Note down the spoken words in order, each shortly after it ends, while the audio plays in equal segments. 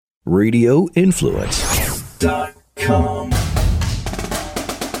RadioInfluence.com.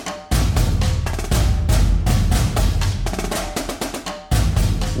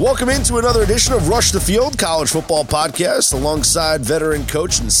 Welcome into another edition of Rush the Field, college football podcast, alongside veteran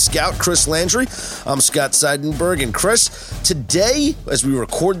coach and scout Chris Landry. I'm Scott Seidenberg, and Chris, today, as we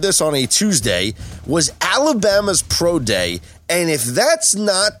record this on a Tuesday, was Alabama's Pro Day, and if that's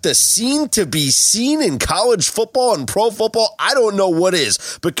not the scene to be seen in college football and pro football, I don't know what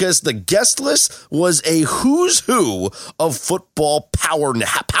is, because the guest list was a who's who of football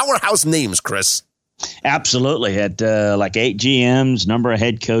powerhouse names, Chris. Absolutely. Had like 8 GMs, number of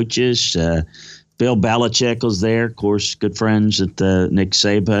head coaches. Bill Belichick was there, of course, good friends with Nick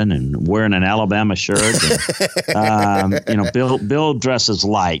Saban, and wearing an Alabama shirt. And, Bill dresses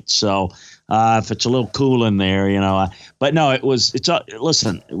light. So if it's a little cool in there, but no,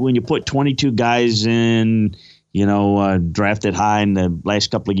 listen, when you put 22 guys in, drafted high in the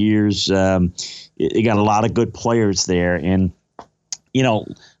last couple of years, you got a lot of good players there. And,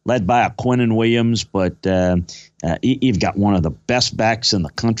 led by a Quinnen Williams, but you've got one of the best backs in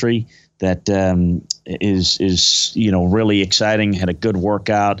the country that is really exciting. Had a good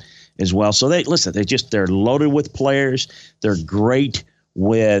workout as well. So they're loaded with players. They're great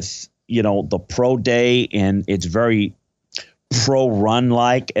with the pro day, and it's very pro run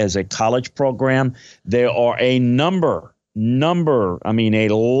like as a college program. There are a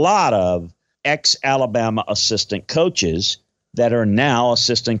lot of ex-Alabama assistant coaches that are now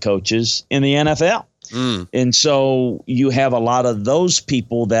assistant coaches in the NFL. And so you have a lot of those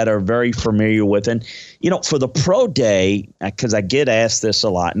people that are very familiar with. And, for the pro day, because I get asked this a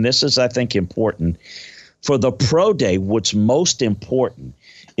lot, and this is, I think, important. For the pro day, what's most important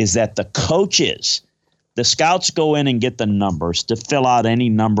is that the coaches, the scouts go in and get the numbers to fill out any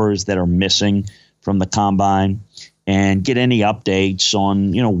numbers that are missing from the combine and get any updates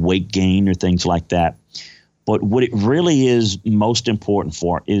on, weight gain or things like that. But what it really is most important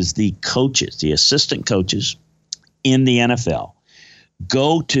for is the coaches, the assistant coaches in the NFL,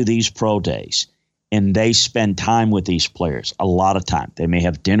 go to these pro days and they spend time with these players, a lot of time. They may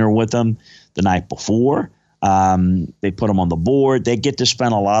have dinner with them the night before. They put them on the board. They get to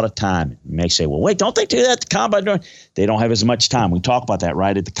spend a lot of time. You may say, well, wait, don't they do that at the combine? They don't have as much time. We talk about that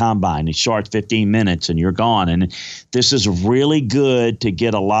right at the combine. It's short 15 minutes and you're gone. And this is really good to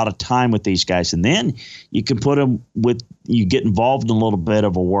get a lot of time with these guys. And then you can you get involved in a little bit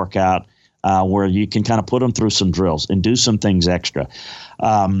of a workout where you can kind of put them through some drills and do some things extra.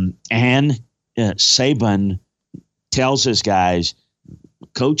 Saban tells his guys,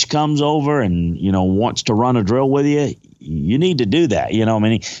 coach comes over and, wants to run a drill with you, you need to do that.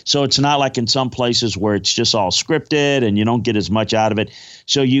 So it's not like in some places where it's just all scripted and you don't get as much out of it.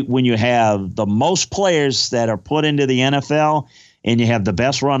 So when you have the most players that are put into the NFL and you have the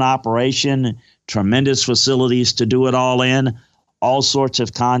best run operation, tremendous facilities to do it all in, all sorts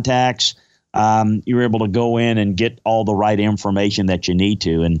of contacts, you're able to go in and get all the right information that you need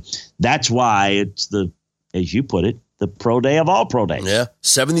to. And that's why it's as you put it, the pro day of all pro days. Yeah.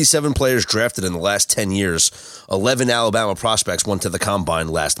 77 players drafted in the last 10 years. 11 Alabama prospects went to the combine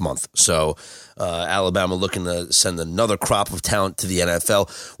last month. So Alabama looking to send another crop of talent to the NFL.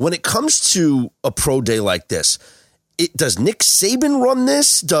 When it comes to a pro day like this, does Nick Saban run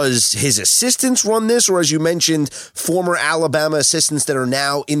this? Does his assistants run this? Or as you mentioned, former Alabama assistants that are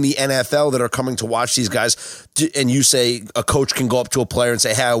now in the NFL that are coming to watch these guys, and you say a coach can go up to a player and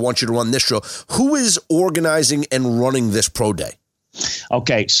say, hey, I want you to run this drill. Who is organizing and running this pro day?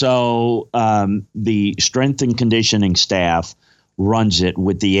 Okay, so the strength and conditioning staff runs it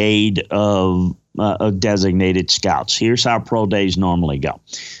with the aid of designated scouts. Here's how pro days normally go.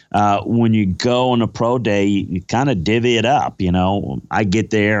 When you go on a pro day, you kind of divvy it up. I get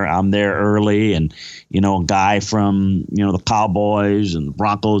there, I'm there early, and a guy from the Cowboys and the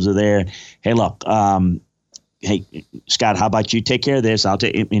Broncos are there. Hey, look, hey Scott, how about you take care of this? I'll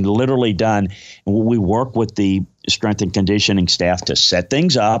take it. Literally done. And we work with the strength and conditioning staff to set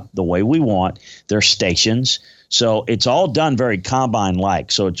things up the way we want. Their stations. So it's all done very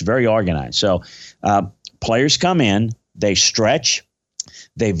combine-like. So it's very organized. So players come in, they stretch,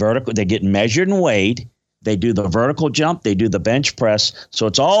 they get measured and weighed. They do the vertical jump. They do the bench press. So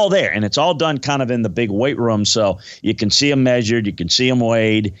it's all there, and it's all done kind of in the big weight room. So you can see them measured, you can see them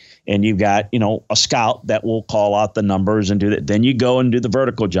weighed, and you've got, a scout that will call out the numbers and do that. Then you go and do the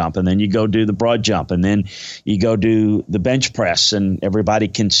vertical jump, and then you go do the broad jump, and then you go do the bench press, and everybody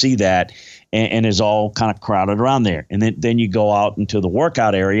can see that and is all kind of crowded around there. And then you go out into the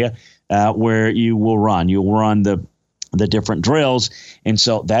workout area where you will run. You'll run the different drills, and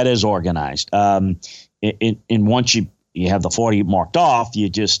so that is organized. And once you have the 40 marked off, you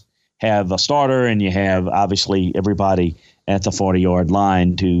just have a starter and you have obviously everybody at the 40-yard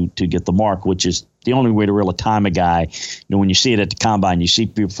line to get the mark, which is the only way to really time a guy. When you see it at the combine, you see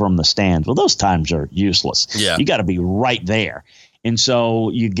people from the stands. Well, those times are useless. Yeah. You got to be right there. And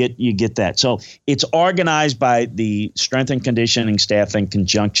so you get that. So it's organized by the strength and conditioning staff in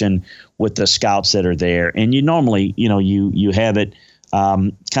conjunction with the scouts that are there. And you normally, you have it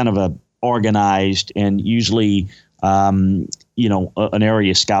kind of a organized, and usually, an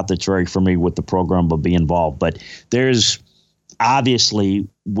area scout that's very familiar with the program will be involved. But there's obviously,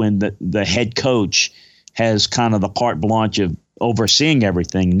 when the head coach has kind of the carte blanche of overseeing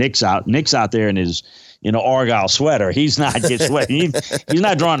everything, Nick's out there in his Argyle sweater. He's not just sweating. He's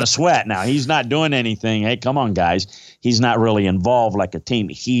not drawing a sweat now. He's not doing anything. Hey, come on, guys. He's not really involved like a team.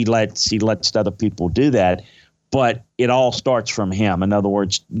 He lets other people do that, but it all starts from him. In other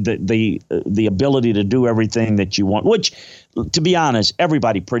words, the ability to do everything that you want, which, to be honest,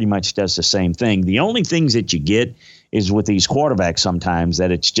 everybody pretty much does the same thing. The only things that you get is with these quarterbacks sometimes that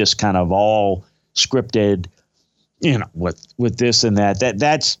it's just kind of all scripted, with this and that.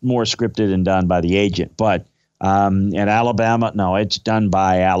 That's more scripted and done by the agent. But at Alabama, no, it's done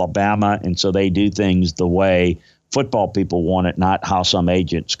by Alabama, and so they do things the way football people want it, not how some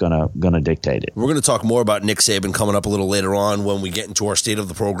agent's gonna dictate it. We're going to talk more about Nick Saban coming up a little later on when we get into our state of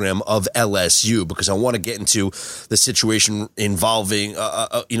the program of LSU, because I want to get into the situation involving,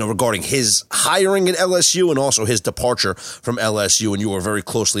 regarding his hiring at LSU and also his departure from LSU. And you were very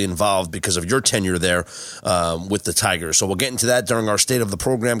closely involved because of your tenure there with the Tigers. So we'll get into that during our state of the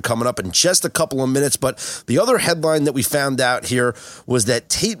program coming up in just a couple of minutes. But the other headline that we found out here was that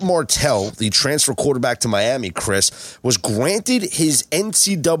Tate Martell, the transfer quarterback to Miami, Chris, was granted his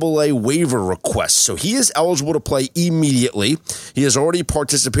NCAA waiver request. So he is eligible to play immediately. He is already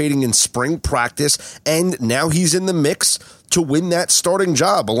participating in spring practice, and now he's in the mix to win that starting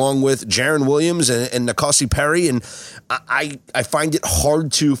job along with Jaron Williams and N'Kosi Perry. And I find it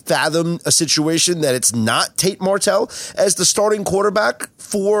hard to fathom a situation that it's not Tate Martell as the starting quarterback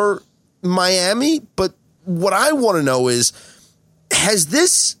for Miami. But what I want to know is, has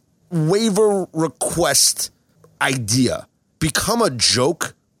this waiver request idea become a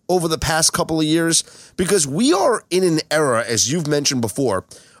joke over the past couple of years? Because we are in an era, as you've mentioned before,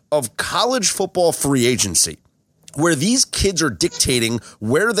 of college football free agency, where these kids are dictating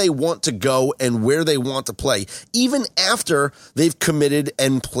where they want to go and where they want to play, even after they've committed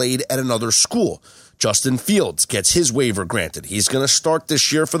and played at another school. Justin Fields gets his waiver granted. He's going to start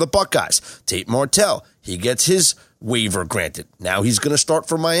this year for the Buckeyes. Tate Martell, he gets his waiver granted. Now he's going to start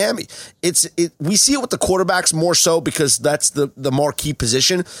for Miami. We see it with the quarterbacks more so because that's the marquee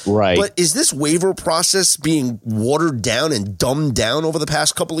position. Right. But is this waiver process being watered down and dumbed down over the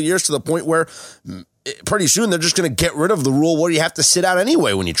past couple of years to the point where pretty soon they're just going to get rid of the rule where you have to sit out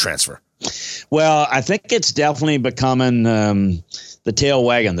anyway when you transfer? Well, I think it's definitely becoming the tail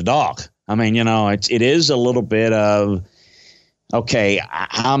wagging the dog. I mean, it is a little bit of, okay,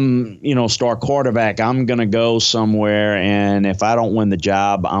 I'm, star quarterback. I'm going to go somewhere, and if I don't win the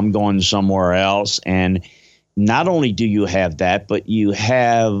job, I'm going somewhere else. And not only do you have that, but you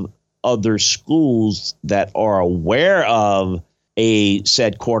have other schools that are aware of a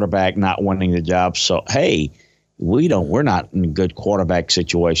said quarterback not winning the job. So, hey, we're not in a good quarterback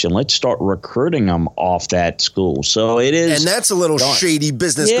situation. Let's start recruiting them off that school. So it is. And that's a little shady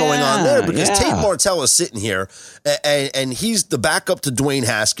business going on there, because Tate Martell is sitting here and he's the backup to Dwayne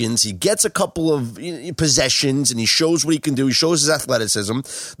Haskins. He gets a couple of possessions and he shows what he can do. He shows his athleticism.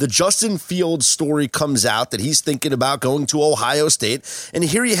 The Justin Fields story comes out that he's thinking about going to Ohio State. And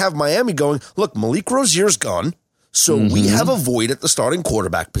here you have Miami going, look, Malik Rozier's gone. So we have a void at the starting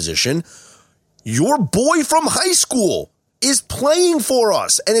quarterback position. Your boy from high school is playing for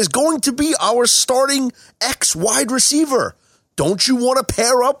us and is going to be our starting wide receiver. Don't you want to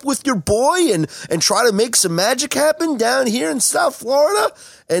pair up with your boy and try to make some magic happen down here in South Florida?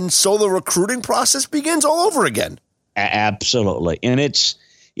 And so the recruiting process begins all over again. Absolutely. And it's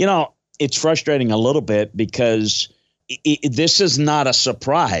frustrating a little bit because this is not a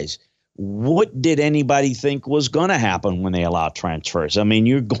surprise. What did anybody think was going to happen when they allow transfers? I mean,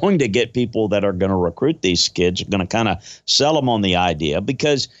 you're going to get people that are going to recruit these kids, going to kind of sell them on the idea,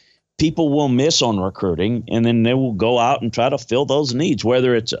 because people will miss on recruiting, and then they will go out and try to fill those needs,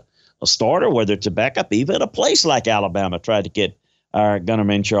 whether it's a starter, whether it's a backup. Even a place like Alabama tried to get Gunnar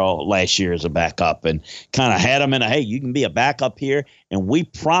Minshew last year as a backup and kind of had him in hey, you can be a backup here, and we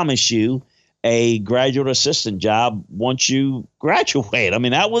promise you a graduate assistant job once you graduate. I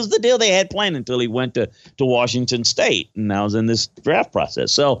mean, that was the deal they had planned until he went to Washington State, and now was in this draft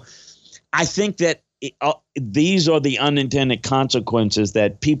process. So I think that these are the unintended consequences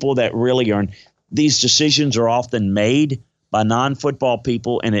that people that really earn these decisions are often made by non-football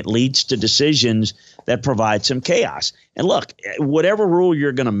people, and it leads to decisions that provide some chaos. And look, whatever rule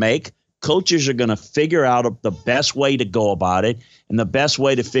you're going to make, coaches are going to figure out the best way to go about it and the best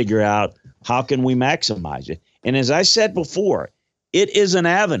way to figure out how can we maximize it. And as I said before, it is an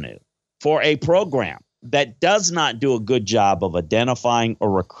avenue for a program that does not do a good job of identifying or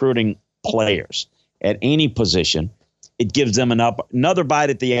recruiting players at any position. It gives them another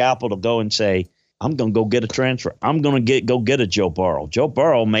bite at the apple to go and say, I'm going to go get a transfer. I'm going to go get a Joe Burrow. Joe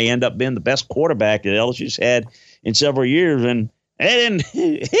Burrow may end up being the best quarterback that LSU's had in several years, and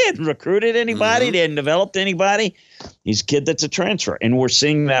he hadn't recruited anybody. They hadn't developed anybody. He's a kid that's a transfer, and we're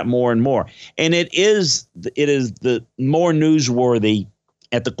seeing that more and more. And it is the more newsworthy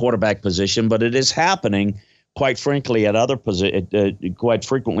at the quarterback position, but it is happening quite frequently at other positions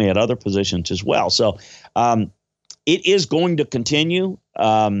as well. So it is going to continue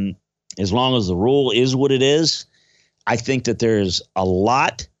as long as the rule is what it is. I think that there's a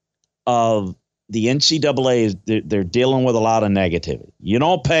lot of the NCAA, they're dealing with a lot of negativity. You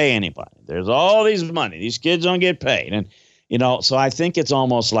don't pay anybody. There's all these money. These kids don't get paid. And, so I think it's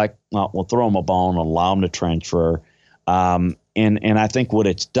almost like, well, we'll throw them a bone and allow them to transfer. And I think what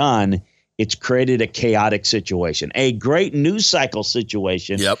it's done, it's created a chaotic situation, a great news cycle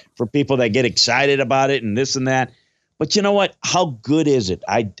situation for people that get excited about it and this and that. But you know what? How good is it?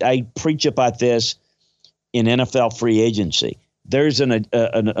 I preach about this in NFL free agency. There's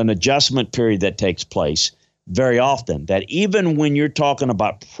an adjustment period that takes place very often, that even when you're talking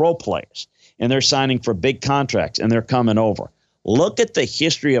about pro players and they're signing for big contracts and they're coming over, look at the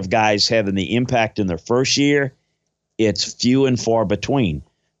history of guys having the impact in their first year. It's few and far between.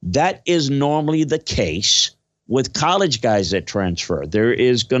 That is normally the case with college guys that transfer. There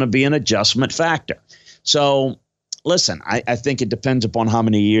is going to be an adjustment factor. So listen, I think it depends upon how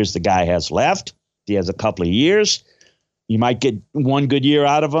many years the guy has left. If he has a couple of years, you might get one good year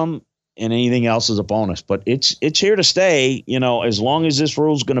out of him, and anything else is a bonus. But it's here to stay. As long as this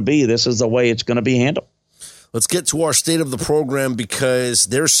rule is going to be, this is the way it's going to be handled. Let's get to our state of the program, because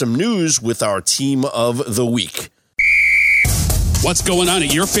there's some news with our team of the week. What's going on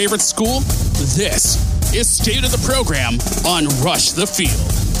at your favorite school? This is State of the Program on Rush the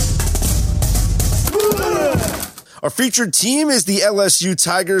Field. Our featured team is the LSU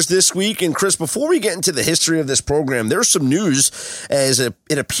Tigers this week. And Chris, before we get into the history of this program, there's some news as it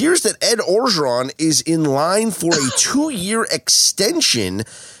appears that Ed Orgeron is in line for a 2-year extension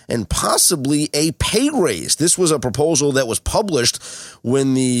and possibly a pay raise. This was a proposal that was published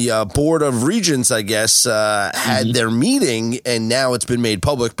when the Board of Regents, I guess, had their meeting, and now it's been made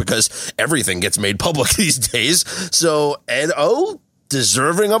public because everything gets made public these days. So Ed O,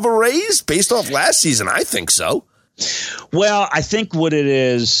 deserving of a raise based off last season? I think so. Well, I think what it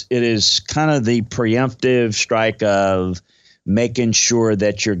is kind of the preemptive strike of making sure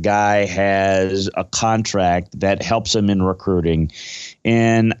that your guy has a contract that helps him in recruiting.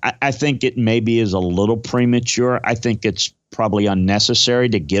 And I think it maybe is a little premature. I think it's probably unnecessary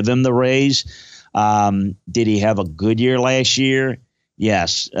to give him the raise. Did he have a good year last year?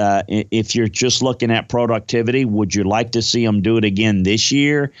 Yes. If you're just looking at productivity, would you like to see him do it again this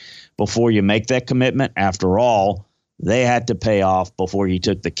year before you make that commitment? After all, they had to pay off before he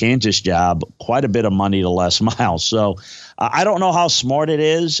took the Kansas job quite a bit of money to Les Miles. So I don't know how smart it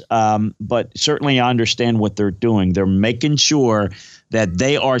is, but certainly I understand what they're doing. They're making sure that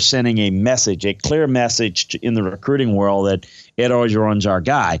they are sending a message, a clear message in the recruiting world that Ed Orgeron's our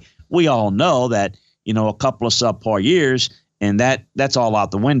guy. We all know that, a couple of subpar years, and that's all out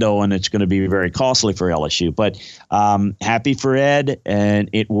the window, and it's going to be very costly for LSU. But happy for Ed,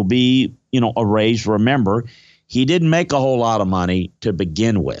 and it will be, a raise. Remember, he didn't make a whole lot of money to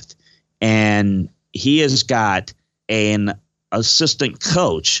begin with, and he has got an assistant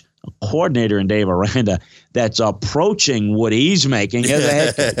coach, a coordinator in Dave Aranda, that's approaching what he's making as a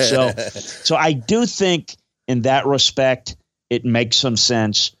head coach. So I do think in that respect, it makes some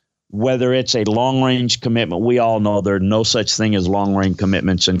sense. Whether it's a long-range commitment, we all know there's no such thing as long-range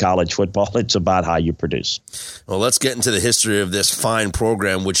commitments in college football. It's about how you produce. Well, let's get into the history of this fine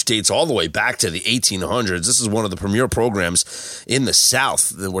program, which dates all the way back to the 1800s. This is one of the premier programs in the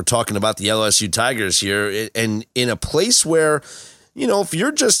South. We're talking about the LSU Tigers here, and in a place where, if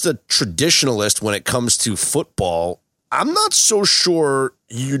you're just a traditionalist when it comes to football, I'm not so sure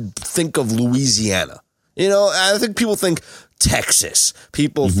you'd think of Louisiana. I think people think Texas.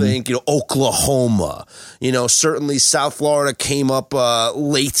 People think, Oklahoma. Certainly South Florida came up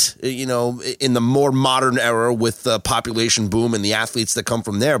late, in the more modern era with the population boom and the athletes that come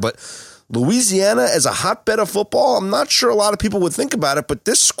from there. But Louisiana as a hotbed of football, I'm not sure a lot of people would think about it, but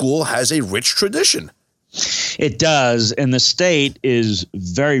this school has a rich tradition. It does, and the state is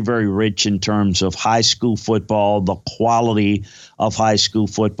very, very rich in terms of high school football, the quality of high school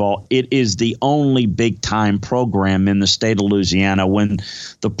football. It is the only big-time program in the state of Louisiana. When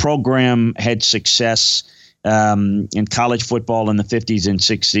the program had success in college football in the 50s and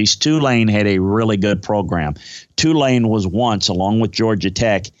 60s, Tulane had a really good program. Tulane was once, along with Georgia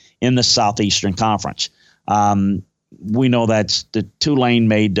Tech, in the Southeastern Conference. We know that the Tulane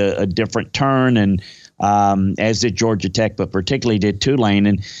made a different turn, and as did Georgia Tech, but particularly did Tulane.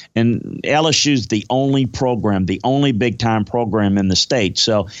 And LSU's the only program, the only big-time program in the state.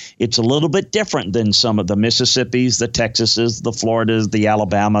 So it's a little bit different than some of the Mississippis, the Texases, the Floridas, the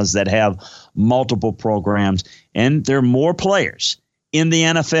Alabamas that have multiple programs. And there are more players in the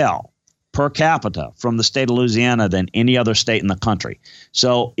NFL per capita from the state of Louisiana than any other state in the country.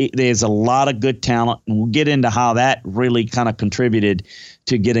 So there's a lot of good talent, and we'll get into how that really kind of contributed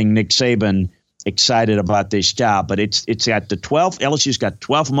to getting Nick Saban excited about this job. But it's got the 12th. LSU's got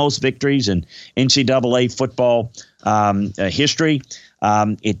 12th most victories in NCAA football history.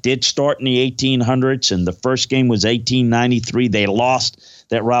 It did start in the 1800s, and the first game was 1893. They lost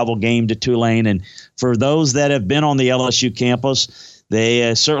that rival game to Tulane. And for those that have been on the LSU campus,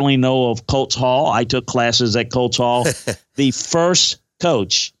 they certainly know of Colts Hall. I took classes at Colts Hall. The first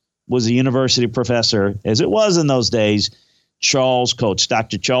coach was a university professor, as it was in those days, Charles Coates,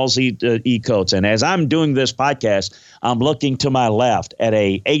 Dr. Charles E. Coates. And as I'm doing this podcast, I'm looking to my left at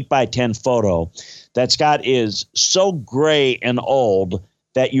a 8x10 photo that, Scott, is so gray and old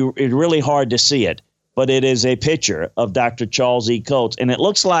that it's really hard to see it. But it is a picture of Dr. Charles E. Coates. And it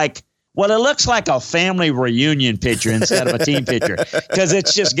looks like a family reunion picture instead of a team picture, because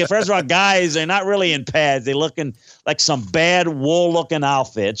it's just, first of all, guys, they're not really in pads. They're looking like some bad wool-looking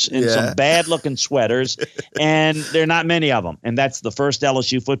outfits and some bad-looking sweaters, and there are not many of them. And that's the first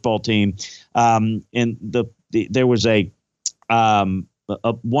LSU football team. And there was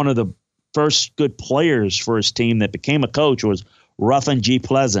one of the first good players for his team that became a coach was Ruffin G.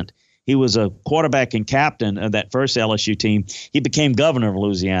 Pleasant. He was a quarterback and captain of that first LSU team. He became governor of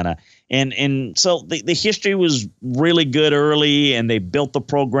Louisiana. And so the history was really good early, and they built the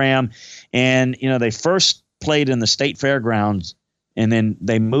program. And, they first played in the state fairgrounds, and then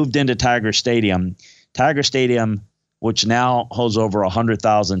they moved into Tiger Stadium. Tiger Stadium, which now holds over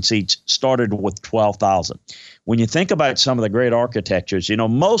 100,000 seats, started with 12,000. When you think about some of the great architectures,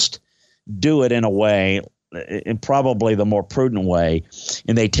 most do it in a way, in probably the more prudent way,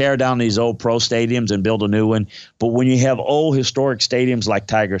 and they tear down these old pro stadiums and build a new one. But when you have old historic stadiums like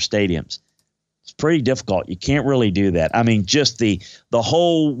Tiger Stadiums, it's pretty difficult. You can't really do that. I mean, just the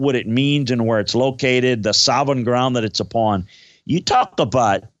whole, what it means and where it's located, the sovereign ground that it's upon. You talk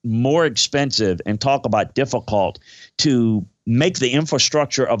about more expensive and talk about difficult to make the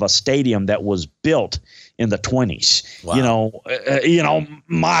infrastructure of a stadium that was built in the 20s, wow.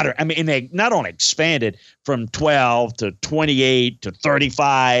 Modern. I mean, they not only expanded from 12 to 28 to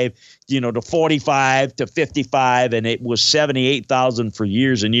 35, to 45 to 55, and it was 78,000 for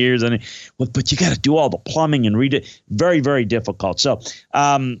years and years. But you got to do all the plumbing and read it. Very, very difficult. So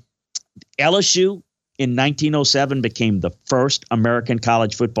LSU in 1907 became the first American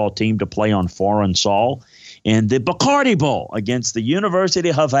college football team to play on foreign soil. In the Bacardi Bowl against the University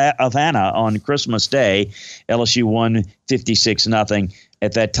of Havana on Christmas Day, LSU won 56-0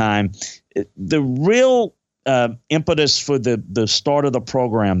 at that time. The real impetus for the start of the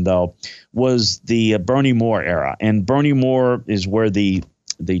program, though, was the Bernie Moore era. And Bernie Moore is where the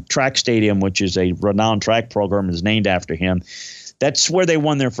track stadium, which is a renowned track program, is named after him. That's where they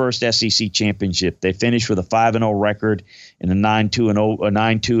won their first SEC championship. They finished with a 5-0 record and a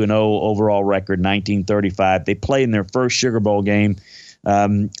 9-2-0 overall record in 1935. They played in their first Sugar Bowl game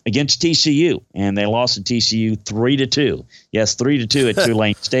against TCU, and they lost to TCU 3-2. Yes, 3-2 at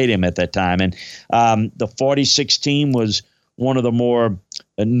Tulane Stadium at that time. And the 46 team was one of the more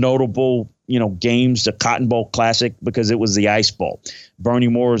notable games, the Cotton Bowl Classic, because it was the Ice Bowl. Bernie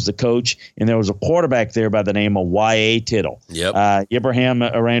Moore was the coach, and there was a quarterback there by the name of Y.A. Tittle. Yep. Ibrahim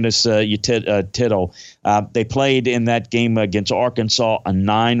Arandis Tittle. They played in that game against Arkansas, a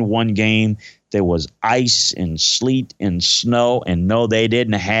 9-1 game. There was ice and sleet and snow, and no, they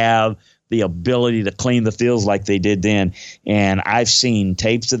didn't have the ability to clean the fields like they did then. And I've seen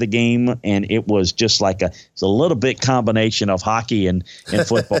tapes of the game, and it was just like it's a little bit combination of hockey and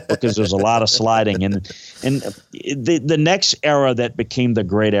football because there's a lot of sliding. And the next era that became the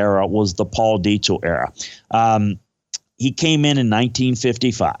great era was the Paul Dietzel era. He came in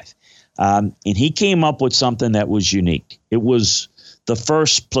 1955, and he came up with something that was unique. It was the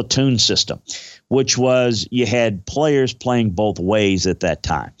first platoon system, which was you had players playing both ways at that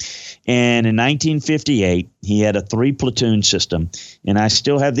time. And in 1958, he had a 3-platoon system. And I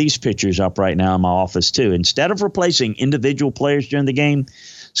still have these pictures up right now in my office, too. Instead of replacing individual players during the game,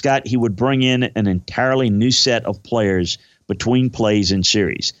 Scott, he would bring in an entirely new set of players between plays and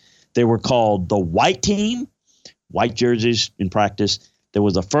series. They were called the white team, white jerseys in practice. There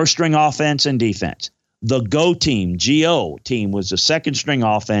was a first-string offense and defense. The Go team, GO team, was the second-string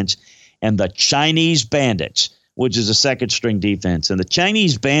offense, and the Chinese Bandits, which is a second-string defense. And the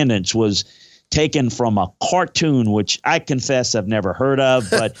Chinese Bandits was taken from a cartoon, which I confess I've never heard of,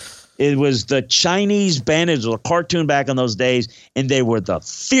 but it was the Chinese Bandits, a cartoon back in those days, and they were the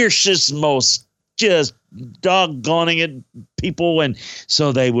fiercest, most just doggoning it people, and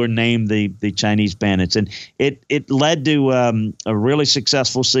so they were named the Chinese Bandits. And it led to a really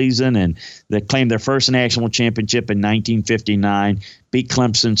successful season, and they claimed their first national championship in 1959, beat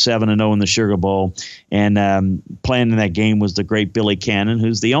Clemson 7-0 in the Sugar Bowl, and playing in that game was the great Billy Cannon,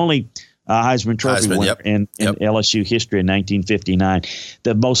 who's the only Heisman Trophy winner in LSU history in 1959.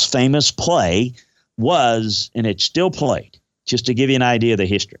 The most famous play was, and it's still played, just to give you an idea of the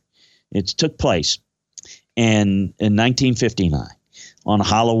history, it took place in 1959 on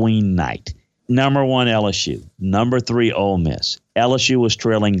Halloween night. Number 1 LSU, number 3 Ole Miss. LSU was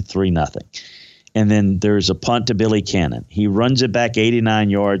trailing 3-0. And then there's a punt to Billy Cannon. He runs it back 89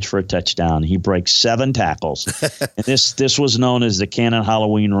 yards for a touchdown. He breaks 7 tackles. And this was known as the Cannon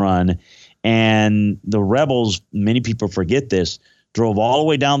Halloween run. And the Rebels, many people forget this, drove all the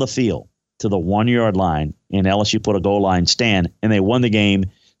way down the field to the 1-yard line, and LSU put a goal line stand, and they won the game.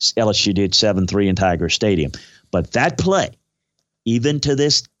 LSU did 7-3 in Tiger Stadium. But that play, even to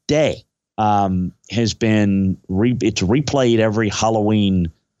this day, has been it's replayed every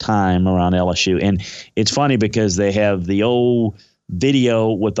Halloween time around LSU. And it's funny because they have the old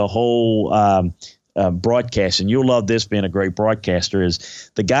video with the whole broadcast. And you'll love this, being a great broadcaster, is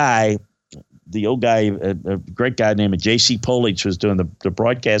the old guy, a great guy named J.C. Polich was doing the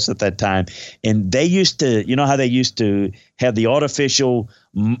broadcast at that time. And they used to, you know how they used to have the artificial,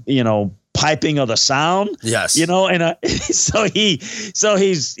 piping of the sound? Yes. And so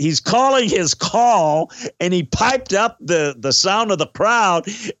he's calling his call, and he piped up the sound of the crowd,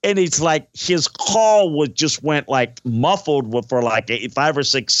 and it's like his call went like muffled for like 5 or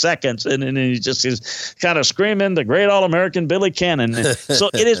 6 seconds, and then he just is kind of screaming, "The great All-American Billy Cannon." So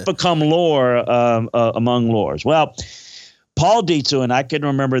it has become lore among lores. Well, Paul Dietzel, and I can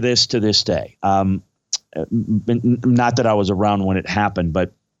remember this to this day. Not that I was around when it happened,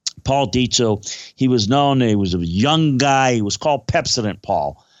 but Paul Dietzel, he was a young guy. He was called Pepsodent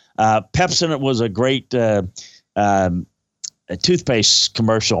Paul. Pepsodent was a great toothpaste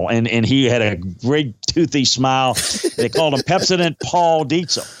commercial, and he had a great toothy smile. They called him Pepsodent Paul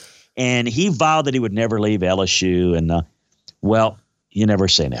Dietzel. And he vowed that he would never leave LSU. And, you never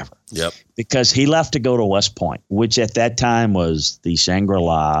say never. Yep. Because he left to go to West Point, which at that time was the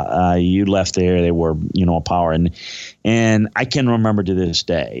Shangri-La. You left there, they were, a power. And I can remember to this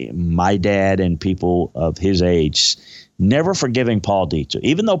day, my dad and people of his age never forgiving Paul Dietzel.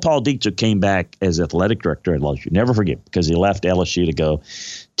 Even though Paul Dietzel came back as athletic director at LSU, never forget, because he left LSU to go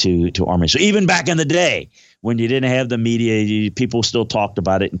to Army. So even back in the day, when you didn't have the media, people still talked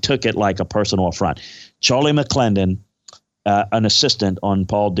about it and took it like a personal affront. Charlie McClendon, an assistant on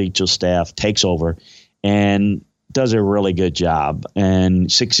Paul Dietzel's staff, takes over and does a really good job.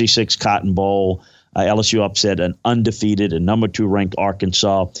 And 66 Cotton Bowl, LSU upset an undefeated and number 2 ranked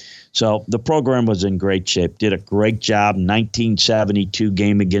Arkansas. So the program was in great shape, did a great job. 1972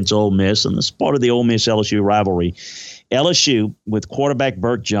 game against Ole Miss, and this is part of the Ole Miss-LSU rivalry. LSU, with quarterback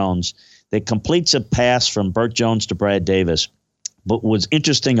Burt Jones, they completes a pass from Burt Jones to Brad Davis. But what's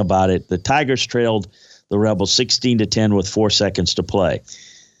interesting about it, the Tigers trailed the Rebels 16-10 with 4 seconds to play.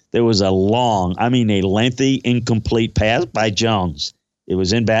 There was a lengthy, incomplete pass by Jones. It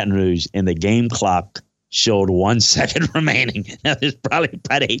was in Baton Rouge, and the game clock showed 1 second remaining. Now, there's probably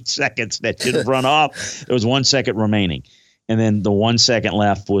about 8 seconds that should have run off. There was 1 second remaining. And then the 1 second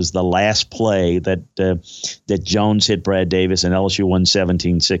left was the last play that Jones hit Brad Davis, and LSU won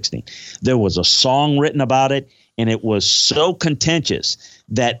 17-16. There was a song written about it, and it was so contentious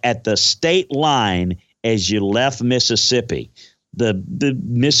that at the state line, as you left Mississippi, the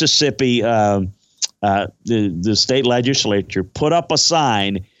Mississippi the state legislature put up a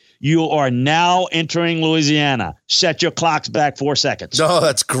sign: "You are now entering Louisiana. Set your clocks back 4 seconds." Oh,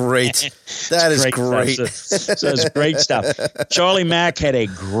 that's great. That is great. So it's great stuff. Charlie Mack had a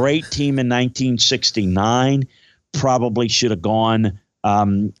great team in 1969. Probably should have gone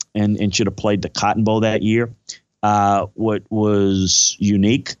and should have played the Cotton Bowl that year. What was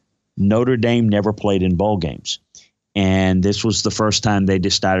unique, Notre Dame never played in bowl games. And this was the first time they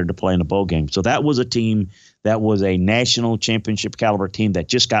decided to play in a bowl game. So that was a team that was a national championship caliber team that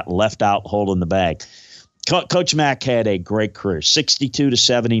just got left out holding the bag. Coach Mack had a great career, 62 to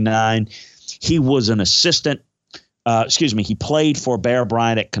 79. He was an assistant. He played for Bear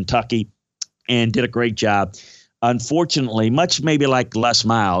Bryant at Kentucky and did a great job. Unfortunately, much maybe like Les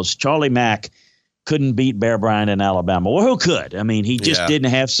Miles, Charlie Mack couldn't beat Bear Bryant in Alabama. Well, who could? I mean, he just didn't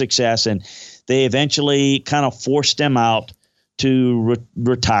have success, and they eventually kind of forced him out to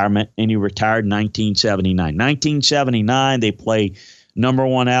retirement, and he retired in 1979. 1979, they played number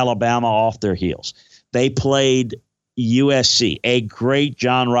one Alabama off their heels. They played USC, a great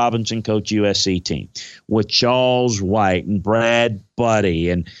John Robinson coach USC team with Charles White and Brad Buddy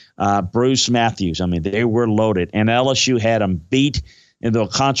and Bruce Matthews. I mean, they were loaded. And LSU had them beat in the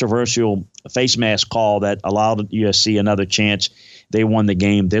controversial face mask call that allowed USC another chance. They won the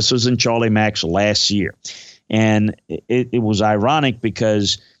game. This was in Charlie Mack's last year. And it was ironic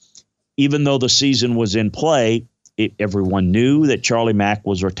because even though the season was in play, everyone knew that Charlie Mack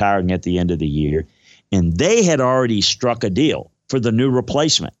was retiring at the end of the year. And they had already struck a deal for the new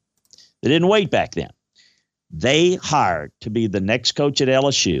replacement. They didn't wait back then. They hired to be the next coach at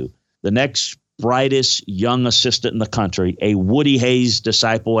LSU, the next brightest young assistant in the country, a Woody Hayes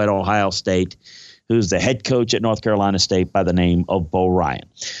disciple at Ohio State, who's the head coach at North Carolina State by the name of Bo Ryan.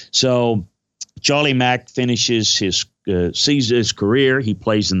 So Charlie Mack finishes his career. He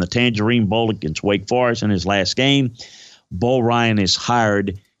plays in the Tangerine Bowl against Wake Forest in his last game. Bo Ryan is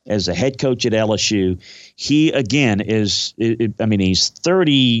hired as a head coach at LSU. He, again, he's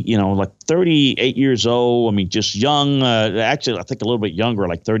 30, like 38 years old. I mean, just young, actually, I think a little bit younger,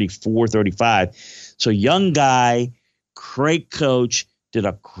 like 34, 35. So young guy, great coach, did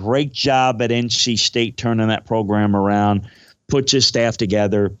a great job at NC State turning that program around, puts his staff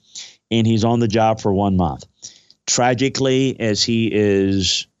together, and he's on the job for 1 month. Tragically, as he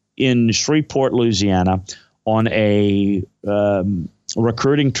is in Shreveport, Louisiana, on a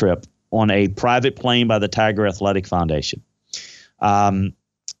recruiting trip on a private plane by the Tiger Athletic Foundation.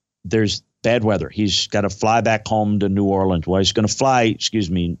 There's bad weather. He's got to fly back home to New Orleans. Well, he's going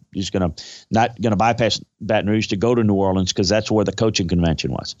to not going to bypass Baton Rouge to go to New Orleans because that's where the coaching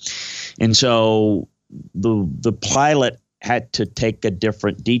convention was. And so the pilot had to take a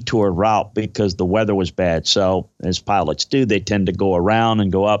different detour route because the weather was bad. So as pilots do, they tend to go around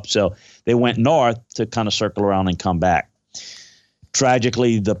and go up. So they went north to kind of circle around and come back.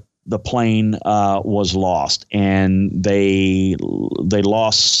 Tragically, the plane was lost, and they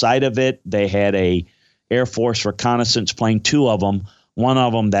lost sight of it. They had a Air Force reconnaissance plane, two of them, one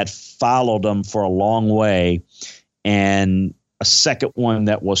of them that followed them for a long way, and a second one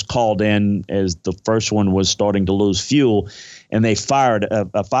that was called in as the first one was starting to lose fuel, and they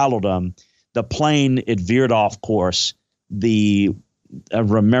followed them. The plane, it veered off course. I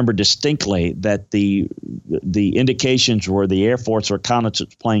remember distinctly that the indications were the Air Force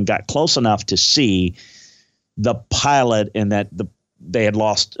reconnaissance plane got close enough to see the pilot and that they had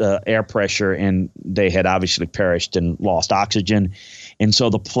lost air pressure and they had obviously perished and lost oxygen. And so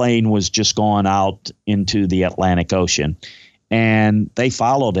the plane was just going out into the Atlantic Ocean. And they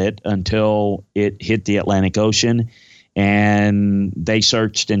followed it until it hit the Atlantic Ocean. And they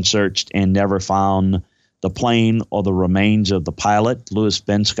searched and never found the plane or the remains of the pilot, Louis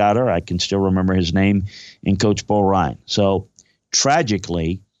Benscotter. I can still remember his name, and Coach Bo Ryan. So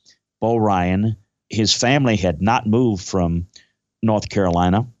tragically, Bo Ryan, his family had not moved from North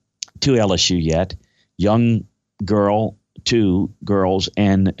Carolina to LSU yet. Young girl, two girls,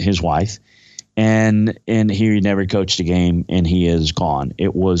 and his wife. And he never coached a game, and he is gone.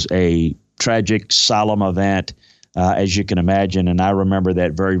 It was a tragic, solemn event, as you can imagine. And I remember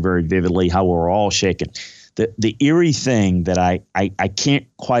that very, very vividly, how we were all shaken. The eerie thing that I can't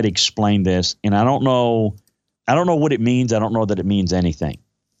quite explain this, and I don't know what it means. I don't know that it means anything.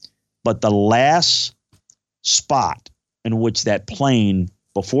 But the last spot in which that plane,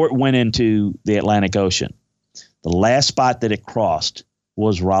 before it went into the Atlantic Ocean, the last spot that it crossed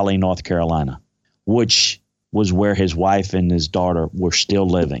was Raleigh, North Carolina, which was where his wife and his daughter were still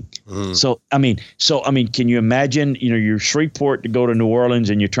living. Mm. So I mean, can you imagine, you're Shreveport to go to New Orleans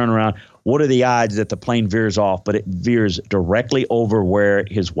and you turn around, what are the odds that the plane veers off, but it veers directly over where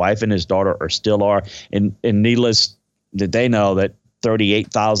his wife and his daughter still are? And needless that they know that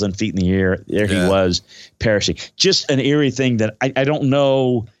 38,000 feet in the air, there he was perishing. Just an eerie thing that I don't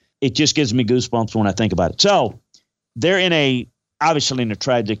know. It just gives me goosebumps when I think about it. So they're obviously in a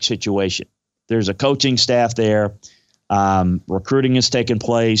tragic situation. There's a coaching staff there. Recruiting is taking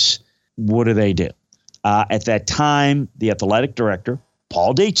place. What do? At that time, the athletic director,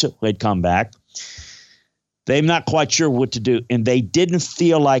 Paul Dietz, who had come back, they're not quite sure what to do. And they didn't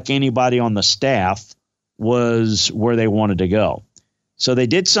feel like anybody on the staff was where they wanted to go. So they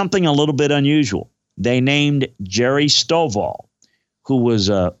did something a little bit unusual. They named Jerry Stovall, who was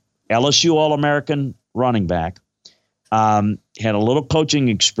a LSU All-American running back, had a little coaching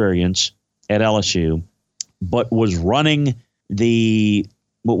experience at LSU, but was running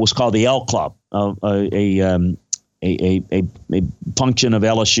what was called the L Club, a function of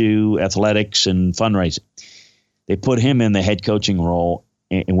LSU athletics and fundraising. They put him in the head coaching role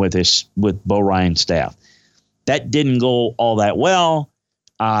with Bo Ryan's staff. That didn't go all that well.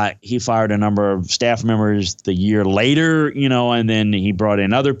 He fired a number of staff members the year later, and then he brought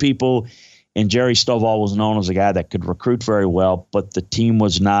in other people. And Jerry Stovall was known as a guy that could recruit very well, but the team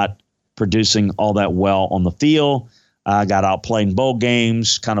was not producing all that well on the field. Got outplayed in bowl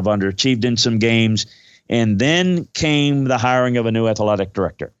games, kind of underachieved in some games. And then came the hiring of a new athletic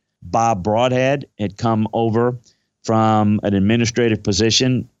director. Bob Broadhead had come over from an administrative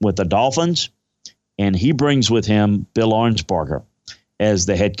position with the Dolphins, and he brings with him Bill Arnsparger as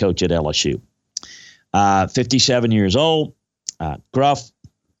the head coach at LSU. 57 years old, gruff,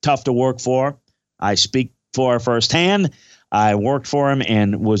 tough to work for. I speak for firsthand. I worked for him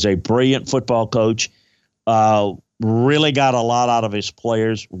and was a brilliant football coach. Really got a lot out of his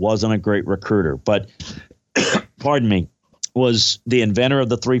players. Wasn't a great recruiter, but pardon me, was the inventor of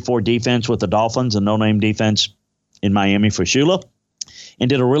the 3-4 defense with the Dolphins, a no-name defense in Miami for Shula, and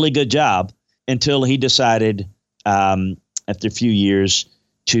did a really good job until he decided after a few years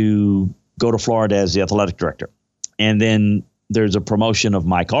to go to Florida as the athletic director. And then there's a promotion of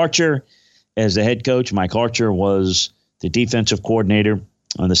Mike Archer as the head coach. Mike Archer was the defensive coordinator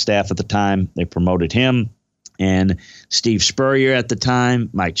on the staff at the time. They promoted him. And Steve Spurrier at the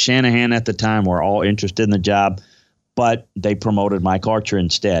time, Mike Shanahan at the time were all interested in the job, but they promoted Mike Archer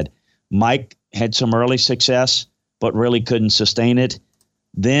instead. Mike had some early success, but really couldn't sustain it.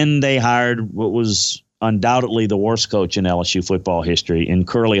 Then they hired what was undoubtedly the worst coach in LSU football history in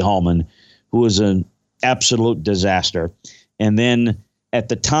Curly Hallman, who was an absolute disaster. And then at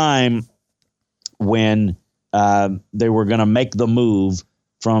the time when they were going to make the move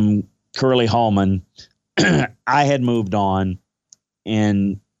from Curly Hallman, I had moved on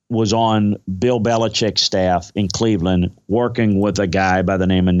and was on Bill Belichick's staff in Cleveland, working with a guy by the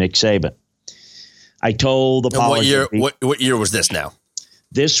name of Nick Saban. I told the What year was this now?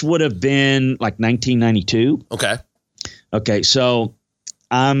 This would have been like 1992. Okay. So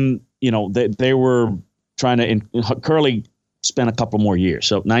they were trying to, Curly spent a couple more years.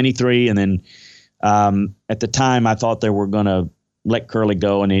 So 93. And then at the time I thought they were going to let Curly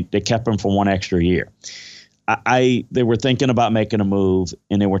go, and they kept him for one extra year. They were thinking about making a move,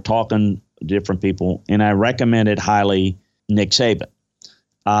 and they were talking to different people, and I recommended highly Nick Saban.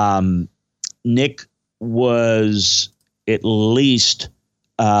 Nick was at least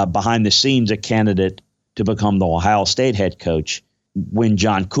behind the scenes a candidate to become the Ohio State head coach when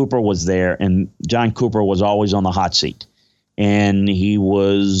John Cooper was there, and John Cooper was always on the hot seat. And he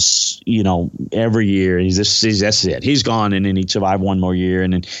was, every year that's it. He's gone, and then he'd survive one more year,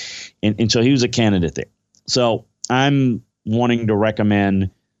 and so he was a candidate there. So I'm wanting to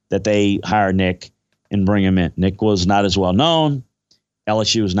recommend that they hire Nick and bring him in. Nick was not as well known.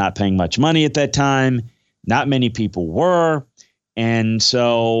 LSU was not paying much money at that time. Not many people were. And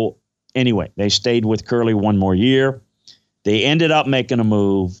so anyway, they stayed with Curly one more year. They ended up making a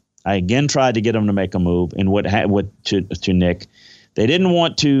move. I again tried to get them to make a move, and to Nick. They didn't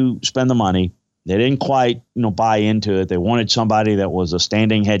want to spend the money. They didn't quite buy into it. They wanted somebody that was a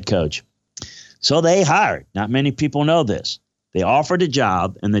standing head coach. So they hired. Not many people know this. They offered a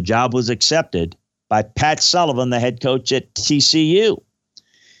job, and the job was accepted by Pat Sullivan, the head coach at TCU.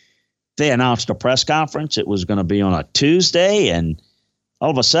 They announced a press conference. It was going to be on a Tuesday, and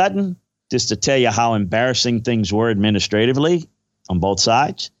all of a sudden, just to tell you how embarrassing things were administratively on both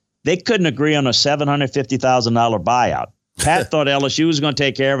sides, they couldn't agree on a $750,000 buyout. Pat thought LSU was going to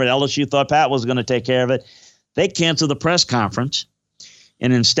take care of it. LSU thought Pat was going to take care of it. They canceled the press conference,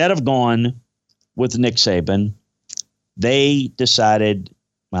 and instead of going with Nick Saban, they decided,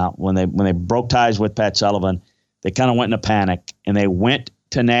 when they broke ties with Pat Sullivan, they kind of went in a panic, and they went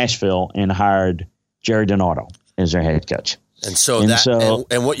to Nashville and hired Jerry DiNardo as their head coach.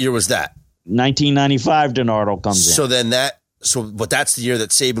 And what year was that? 1995, DiNardo comes in. But that's the year that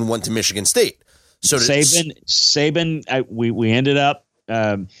Saban went to Michigan State. So Saban, we ended up,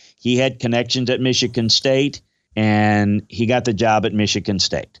 he had connections at Michigan State, and he got the job at Michigan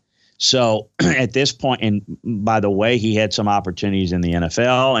State. So at this point, and by the way, he had some opportunities in the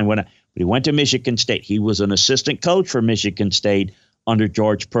NFL. And But he went to Michigan State. He was an assistant coach for Michigan State under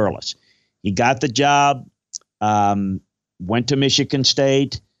George Perles. He got the job, went to Michigan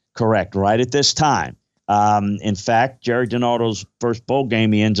State, correct, right at this time. In fact, Jerry DiNardo's first bowl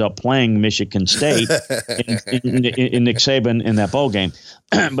game, he ends up playing Michigan State in Nick Saban in that bowl game.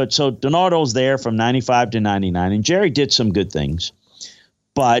 But so DiNardo's there from 95 to 99, and Jerry did some good things,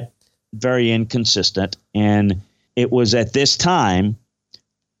 but very inconsistent. And it was at this time,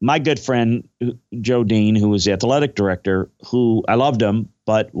 my good friend, Joe Dean, who was the athletic director, who I loved him,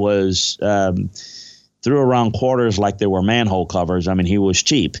 but was threw around quarters like they were manhole covers. I mean, he was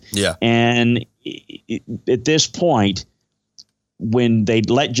cheap. Yeah. And at this point, when they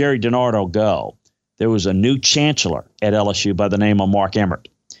let Jerry DiNardo go, there was a new chancellor at LSU by the name of Mark Emmert.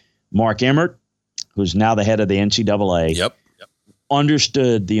 Mark Emmert, who's now the head of the NCAA,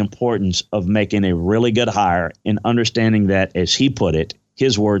 understood the importance of making a really good hire and understanding that, as he put it,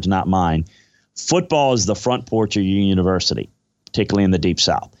 his words, not mine, football is the front porch of your university, particularly in the Deep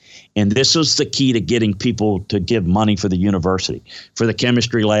South. And this was the key to getting people to give money for the university, for the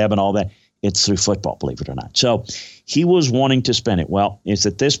chemistry lab and all that. It's through football, believe it or not. So he was wanting to spend it. Well, it's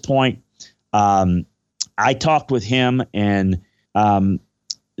at this point, I talked with him, and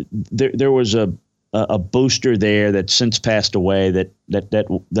there was a booster there that since passed away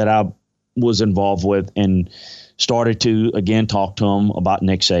that I was involved with, and started to, again, talk to him about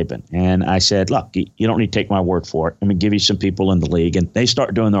Nick Saban. And I said, look, you don't need to take my word for it. I'm going to give you some people in the league. And they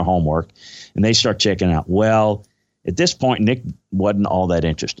start doing their homework, and they start checking out. Well, at this point, Nick wasn't all that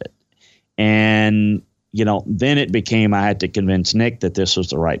interested. And, then it became I had to convince Nick that this was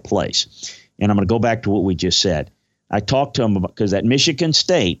the right place. And I'm going to go back to what we just said. I talked to him about, because at Michigan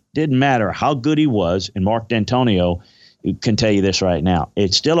State, didn't matter how good he was, and Mark D'Antonio can tell you this right now.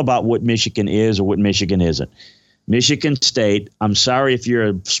 It's still about what Michigan is or what Michigan isn't. Michigan State, I'm sorry if you're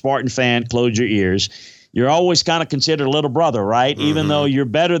a Spartan fan, close your ears. You're always kind of considered a little brother, right? Mm-hmm. Even though you're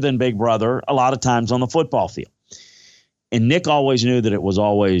better than big brother a lot of times on the football field. And Nick always knew that it was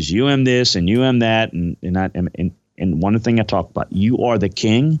always UM this and UM that. And one thing I talked about, you are the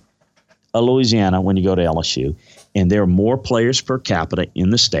king of Louisiana when you go to LSU. And there are more players per capita in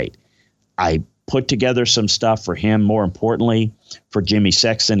the state. I put together some stuff for him, more importantly, for Jimmy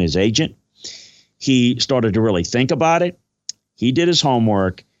Sexton, his agent. He started to really think about it. He did his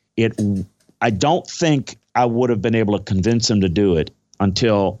homework. I don't think I would have been able to convince him to do it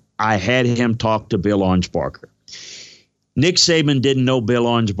until I had him talk to Bill Orangebarger. Nick Saban didn't know Bill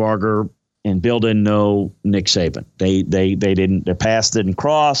Orangebarger, and Bill didn't know Nick Saban. They didn't. Their paths didn't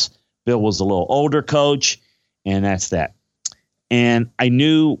cross. Bill was a little older coach, and that's that. And I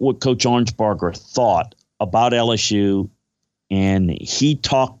knew what Coach Orangebarger thought about LSU, and he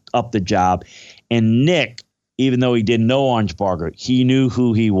talked up the job. And Nick, even though he didn't know Orangebarger, he knew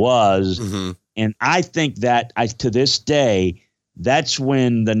who he was. Mm-hmm. And I think that to this day, that's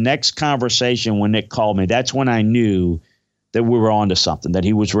when the next conversation, when Nick called me, that's when I knew that we were on to something, that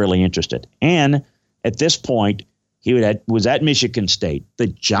he was really interested. And at this point, he was at Michigan State. The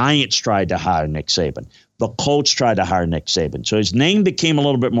Giants tried to hire Nick Saban. The Colts tried to hire Nick Saban. So his name became a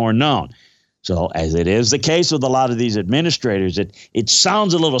little bit more known. So as it is the case with a lot of these administrators, it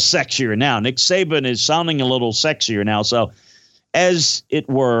sounds a little sexier now. Nick Saban is sounding a little sexier now. So as it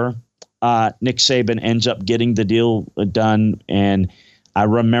were, Nick Saban ends up getting the deal done. And I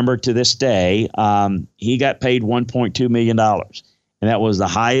remember to this day, he got paid $1.2 million. And that was the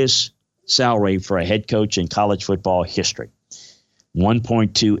highest salary for a head coach in college football history.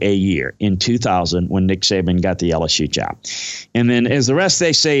 1.2 a year in 2000 when Nick Saban got the LSU job. And then, as the rest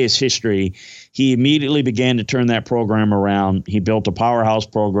they say is history, he immediately began to turn that program around. He built a powerhouse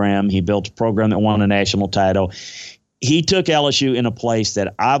program. He built a program that won a national title. He took LSU in a place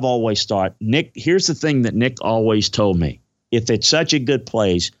that I've always thought, Nick, here's the thing that Nick always told me. If it's such a good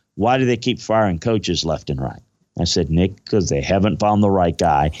place, why do they keep firing coaches left and right? I said, Nick, because they haven't found the right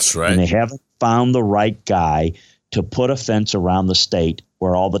guy. That's right. And they haven't found the right guy to put a fence around the state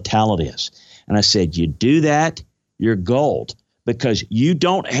where all the talent is. And I said, you do that, you're gold, because you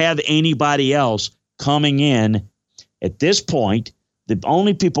don't have anybody else coming in. At this point, the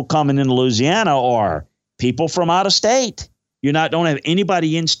only people coming into Louisiana are people from out of state. Don't have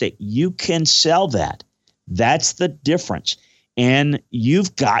anybody in state. You can sell that. That's the difference. And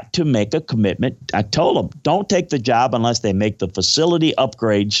you've got to make a commitment. I told them, don't take the job unless they make the facility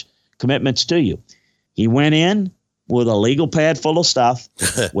upgrades commitments to you. He went in with a legal pad full of stuff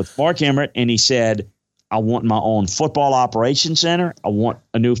with Mark Emmert, and he said, I want my own football operations center. I want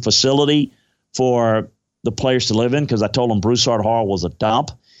a new facility for the players to live in, because I told him Broussard Hall was a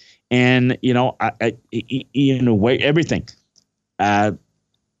dump. And, everything. And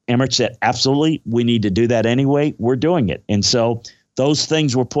Emmert said, absolutely, we need to do that anyway. We're doing it. And so those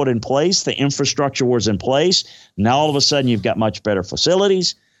things were put in place. The infrastructure was in place. Now all of a sudden you've got much better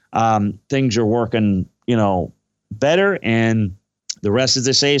facilities. Things are working, better. And the rest, as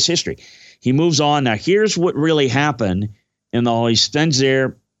they say, is history. He moves on. Now here's what really happened. He spends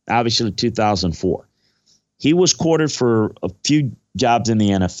there, obviously, 2004. He was courted for a few jobs in the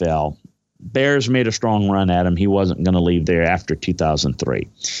NFL. Bears made a strong run at him. He wasn't going to leave there after 2003.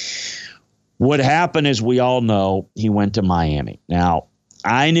 What happened is, we all know, he went to Miami. Now,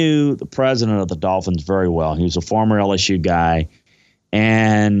 I knew the president of the Dolphins very well. He was a former LSU guy.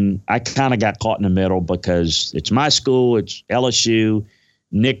 And I kind of got caught in the middle because it's my school, it's LSU.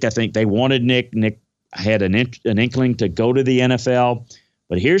 Nick, I think they wanted Nick. Nick had an inkling to go to the NFL.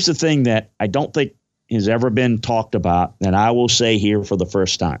 But here's the thing that I don't think has ever been talked about, and I will say here for the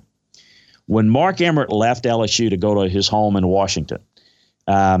first time. When Mark Emmert left LSU to go to his home in Washington,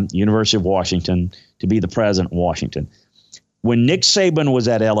 University of Washington, to be the president of Washington, when Nick Saban was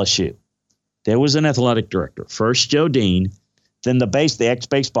at LSU, there was an athletic director, first Joe Dean, then the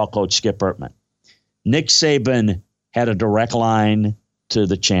ex-baseball coach Skip Ertman. Nick Saban had a direct line to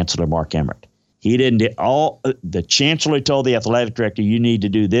the chancellor, Mark Emmert. He didn't. The chancellor told the athletic director, you need to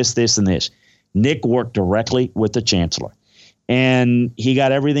do this, this, and this. Nick worked directly with the chancellor. And he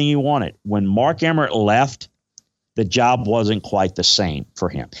got everything he wanted. When Mark Emmert left, the job wasn't quite the same for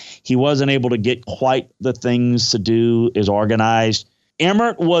him. He wasn't able to get quite the things to do as organized.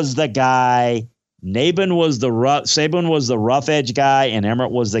 Emmert was the guy. Saban was the rough edge guy, and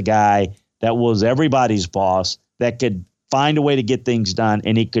Emmert was the guy that was everybody's boss, that could find a way to get things done,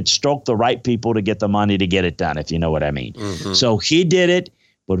 and he could stroke the right people to get the money to get it done, if you know what I mean. Mm-hmm. So he did it,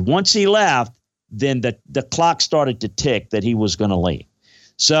 but once he left, then the clock started to tick that he was going to leave.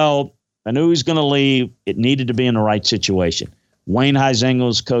 So I knew he was going to leave. It needed to be in the right situation. Wayne Huizenga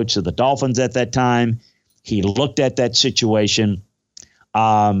was coach of the Dolphins at that time. He looked at that situation.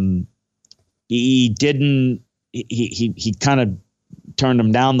 He kind of turned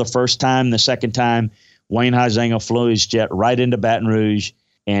him down the first time. The second time, Wayne Huizenga flew his jet right into Baton Rouge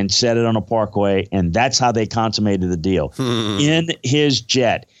and set it on a parkway, and that's how they consummated the deal in his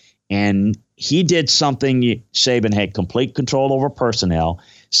jet. And he did something. Saban had complete control over personnel.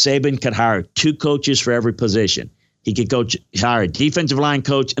 Saban could hire 2 coaches for every position. He could hire a defensive line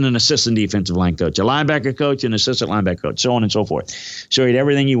coach and an assistant defensive line coach, a linebacker coach and an assistant linebacker coach, so on and so forth. So he had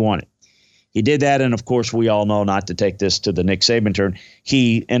everything he wanted. He did that, and of course, we all know, not to take this to the Nick Saban turn,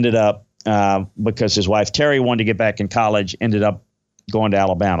 he ended up, because his wife Terry wanted to get back in college, ended up going to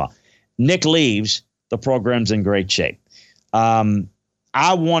Alabama. Nick leaves, the program's in great shape.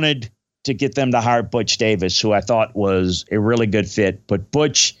 I wanted to get them to hire Butch Davis, who I thought was a really good fit, but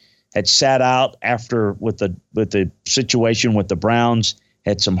Butch had sat out after with the situation with the Browns,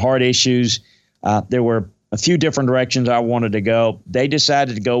 had some heart issues. There were a few different directions I wanted to go. They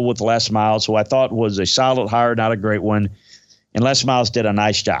decided to go with Les Miles, who I thought was a solid hire, not a great one. And Les Miles did a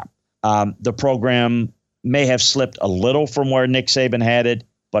nice job. The program may have slipped a little from where Nick Saban had it,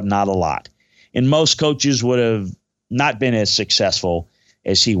 but not a lot. And most coaches would have not been as successful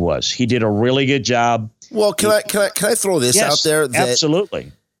as he was. He did a really good job. Well, can I throw this out there? That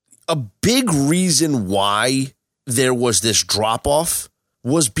absolutely. A big reason why there was this drop-off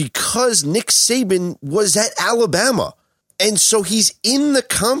was because Nick Saban was at Alabama. And so he's in the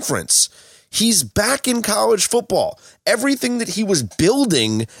conference. He's back in college football. Everything that he was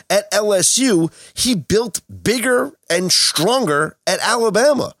building at LSU, he built bigger and stronger at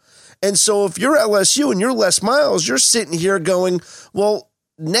Alabama. And so if you're LSU and you're Les Miles, you're sitting here going, well,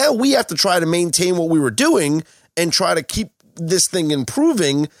 now we have to try to maintain what we were doing and try to keep this thing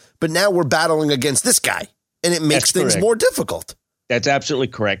improving. But now we're battling against this guy, and it makes things more difficult. That's absolutely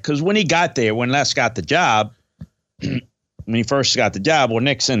correct. Because when he got there, when Les got the job, when he first got the job, well,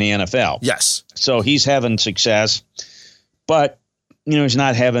 Nick's in the NFL. Yes. So he's having success, but he's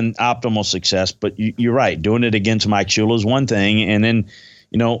not having optimal success. But you're right. Doing it against Mike Shula is one thing, and then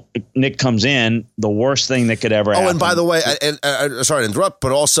Nick comes in, the worst thing that could ever happen. Oh, and by the way, sorry to interrupt,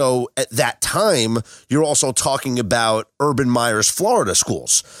 but also at that time, you're also talking about Urban Meyer's Florida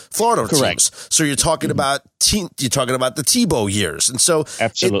teams. So you're talking about the Tebow years, and so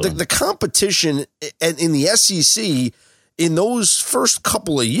the competition in the SEC in those first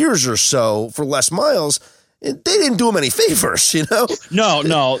couple of years or so for Les Miles, they didn't do him any favors,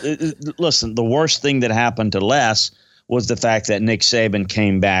 No. Listen, the worst thing that happened to Les was the fact that Nick Saban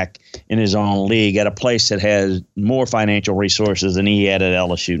came back in his own league at a place that has more financial resources than he had at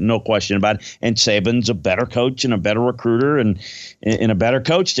LSU. No question about it. And Saban's a better coach and a better recruiter and a better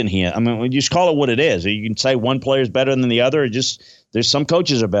coach than he is. I mean, we just call it what it is. You can say one player is better than the other. There's some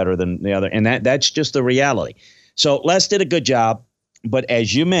coaches are better than the other, and that's just the reality. So Les did a good job, but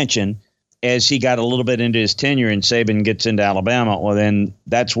as you mentioned, as he got a little bit into his tenure and Saban gets into Alabama, well, then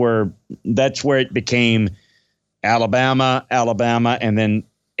that's where it became Alabama, and then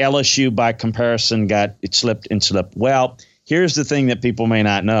LSU by comparison slipped. Well, here's the thing that people may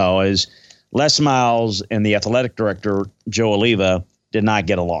not know is Les Miles and the athletic director, Joe Oliva, did not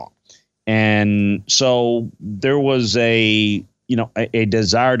get along. And so there was a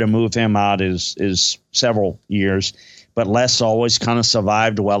desire to move him out is several years, but Les always kind of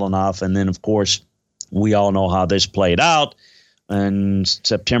survived well enough. And then, of course, we all know how this played out. In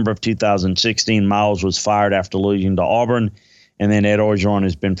September of 2016, Miles was fired after losing to Auburn, and then Ed Orgeron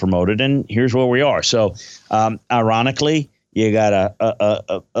has been promoted, and here's where we are. So, ironically, you got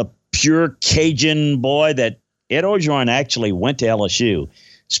a pure Cajun boy that Ed Orgeron actually went to LSU,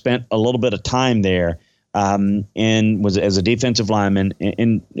 spent a little bit of time there, and was as a defensive lineman,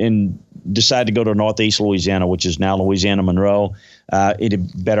 and decided to go to Northeast Louisiana, which is now Louisiana Monroe. It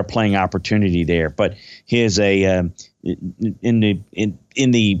had better playing opportunity there, but here's in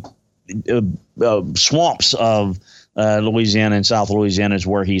the swamps of Louisiana and South Louisiana is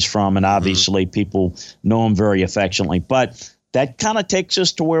where he's from, and obviously people know him very affectionately. But that kind of takes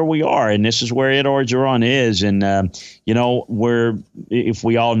us to where we are, and this is where Ed Orgeron is. And if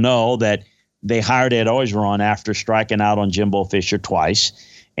we all know that they hired Ed Orgeron after striking out on Jimbo Fisher twice,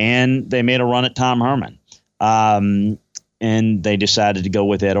 and they made a run at Tom Herman, and they decided to go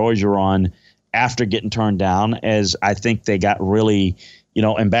with Ed Orgeron after getting turned down, as I think they got really,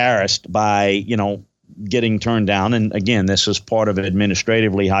 embarrassed by, getting turned down. And again, this is part of it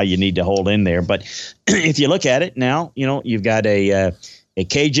administratively, how you need to hold in there. But if you look at it now, you've got a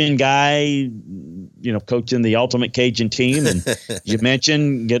Cajun guy, coaching the ultimate Cajun team. And you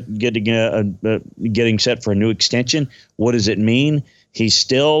mentioned getting set for a new extension. What does it mean? He's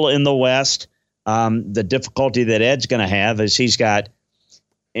still in the West. The difficulty that Ed's going to have is he's got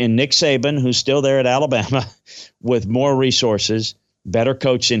Nick Saban, who's still there at Alabama with more resources, better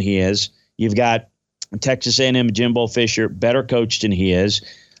coach than he is. You've got Texas A&M Jimbo Fisher, better coach than he is.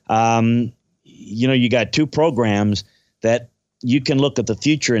 You got two programs that you can look at the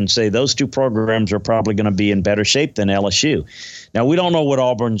future and say those two programs are probably going to be in better shape than LSU. Now, we don't know what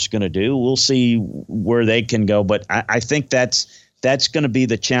Auburn's going to do. We'll see where they can go, but I think that's going to be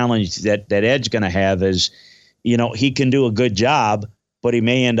the challenge that Ed's going to have is, he can do a good job, but he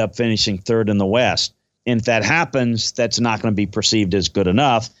may end up finishing third in the West. And if that happens, that's not going to be perceived as good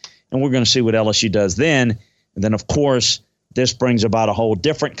enough. And we're going to see what LSU does then. And then, of course, this brings about a whole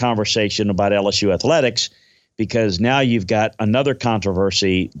different conversation about LSU athletics, because now you've got another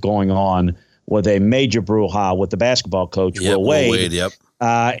controversy going on with a major brouhaha with the basketball coach, Will Wade. Yep.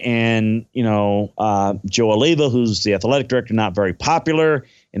 And Joe Oliva, who's the athletic director, not very popular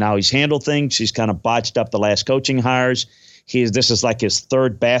in how he's handled things. He's kind of botched up the last coaching hires. This is like his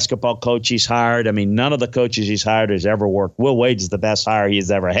third basketball coach he's hired. I mean, none of the coaches he's hired has ever worked. Will Wade is the best hire he's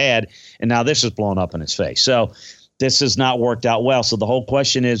ever had, and now this is blown up in his face. So this has not worked out well. So the whole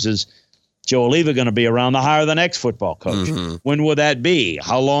question is Joe Oliva going to be around to hire the next football coach? Mm-hmm. When will that be?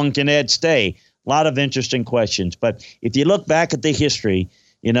 How long can Ed stay? A lot of interesting questions. But if you look back at the history,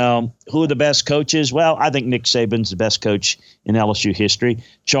 who are the best coaches? Well, I think Nick Saban's the best coach in LSU history.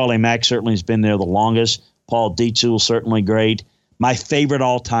 Charlie Mack certainly has been there the longest. Paul Dietzel, certainly great. My favorite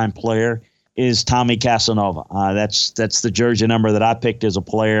all-time player is Tommy Casanova. That's the jersey number that I picked as a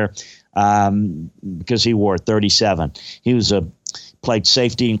player because he wore 37. He was played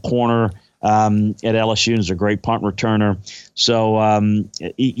safety and corner at LSU and is a great punt returner. So,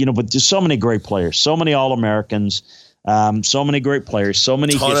 but there's so many great players, so many All-Americans. So many great players, so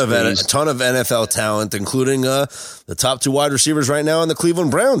many histories. A ton of NFL talent, including the top two wide receivers right now in the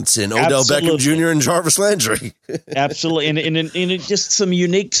Cleveland Browns in Odell Beckham Jr. and Jarvis Landry. Absolutely. And in just some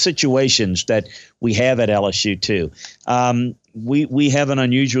unique situations that we have at LSU too. We have an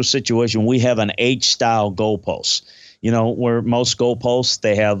unusual situation. We have an H-style goalpost. Where most goalposts,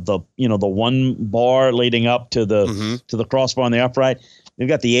 they have the one bar leading up to the crossbar on the upright. They've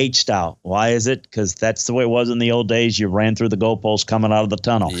got the H style. Why is it? Because that's the way it was in the old days. You ran through the goalpost coming out of the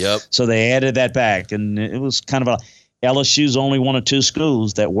tunnel. Yep. So they added that back, and it was kind of LSU's only one of two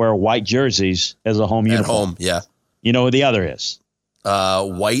schools that wear white jerseys as a home uniform. At home, yeah. You know who the other is?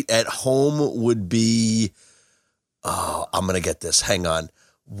 White at home would be. I'm gonna get this. Hang on.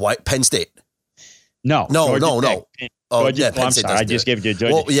 White Penn State. No. Oh, Georgia, yeah, Penn I'm State sorry, does I do just it. gave it to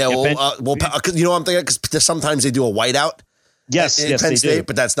Georgia. Well, yeah, Penn- cause you know what I'm thinking? Because sometimes they do a whiteout. yes, in yes, Penn they State, do.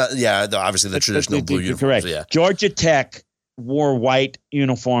 but that's not. Yeah, obviously the traditional blue uniforms. Correct. Yeah. Georgia Tech wore white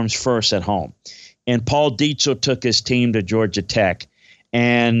uniforms first at home, and Paul Dietzel took his team to Georgia Tech,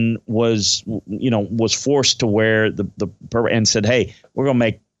 and was forced to wear and said, "Hey, we're going to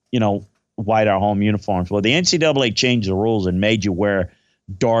make white our home uniforms." Well, the NCAA changed the rules and made you wear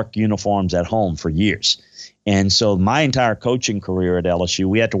dark uniforms at home for years. And so my entire coaching career at LSU,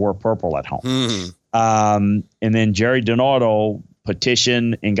 we had to wear purple at home. And then Jerry Donato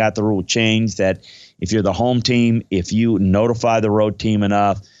petitioned and got the rule changed that if you're the home team, if you notify the road team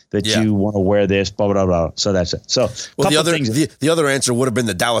enough that you want to wear this, blah, blah, blah. So that's it. So the other answer would have been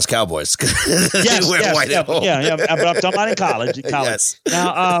the Dallas Cowboys. Yes, but I'm talking about in college. Yes.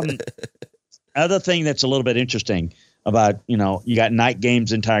 Now, other thing that's a little bit interesting about, you got night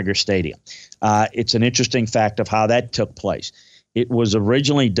games in Tiger Stadium. It's an interesting fact of how that took place. It was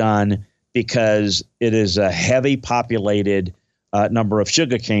originally done because it is a heavy populated number of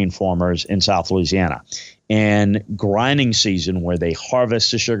sugarcane farmers in South Louisiana. And grinding season, where they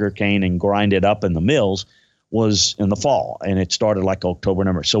harvest the sugarcane and grind it up in the mills, was in the fall. And it started like October,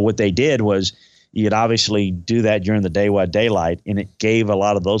 November. So what they did was you'd obviously do that during the day while daylight, and it gave a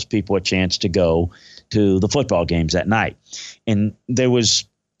lot of those people a chance to go to the football games at night. And there was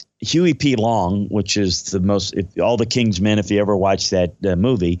Huey P. Long, which is the most all the King's Men. If you ever watch that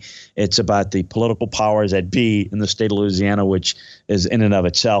movie, it's about the political powers that be in the state of Louisiana, which is in and of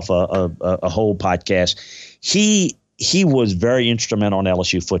itself a whole podcast. He was very instrumental in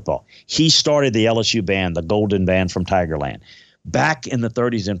LSU football. He started the LSU band, the Golden Band from Tigerland. Back in the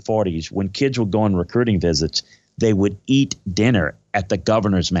 30s and 40s, when kids would go on recruiting visits, they would eat dinner at the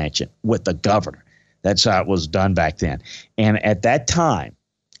governor's mansion with the governor. That's how it was done back then. And at that time,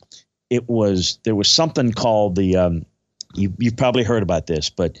 there was something called the you've probably heard about this,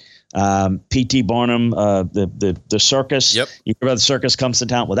 but P.T. Barnum, the circus. Yep. You hear about the circus comes to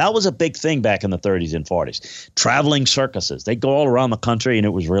town. Well, that was a big thing back in the 30s and 40s. Traveling circuses. They go all around the country, and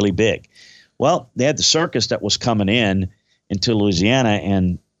it was really big. Well, they had the circus that was coming into Louisiana,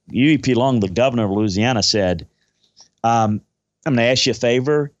 and Huey P. Long, the governor of Louisiana, said, I'm going to ask you a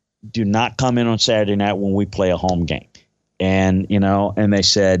favor. Do not come in on Saturday night when we play a home game. And, and they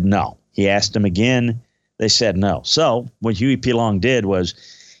said no. He asked them again. They said no. So what Huey P. Long did was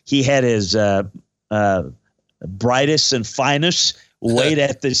he had his brightest and finest wait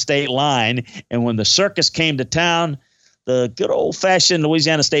at the state line. And when the circus came to town, the good old-fashioned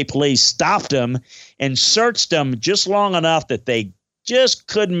Louisiana State Police stopped him and searched him just long enough that they just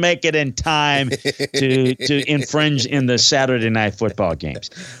couldn't make it in time to infringe in the Saturday night football games.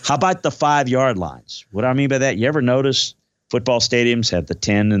 How about the 5-yard lines? What do I mean by that? You ever notice football stadiums have the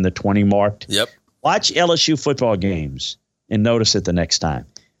 10 and the 20 marked? Yep. Watch LSU football games and notice it the next time.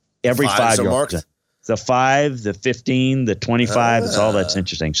 Every 5 yards. The 5, the 15, the 25, it's all that's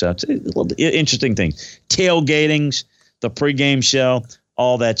interesting. So it's interesting things. Tailgatings, the pregame show,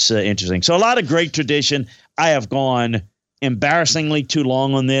 all that's interesting. So a lot of great tradition. I have gone embarrassingly too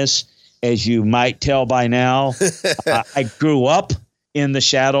long on this, as you might tell by now. I grew up in the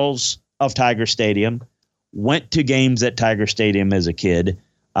shadows of Tiger Stadium, went to games at Tiger Stadium as a kid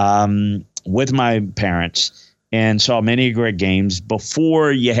with my parents, and saw many great games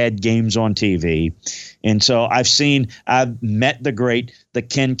before you had games on TV. And so I've met the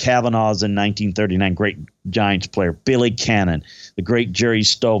Ken Kavanaughs in 1939, great Giants player, Billy Cannon, the great Jerry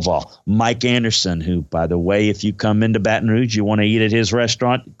Stovall, Mike Anderson, who, by the way, if you come into Baton Rouge, you want to eat at his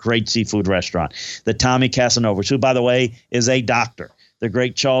restaurant, great seafood restaurant. The Tommy Casanovas, who, by the way, is a doctor. The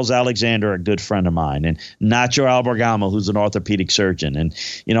great Charles Alexander, a good friend of mine, and Nacho Albergamo, who's an orthopedic surgeon, and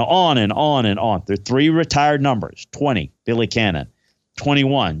on and on and on. There are 3 retired numbers: 20, Billy Cannon;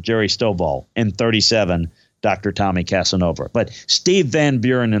 21, Jerry Stovall; and 37, Dr. Tommy Casanova. But Steve Van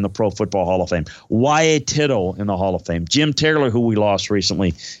Buren in the Pro Football Hall of Fame, Wyatt Tittle in the Hall of Fame, Jim Taylor, who we lost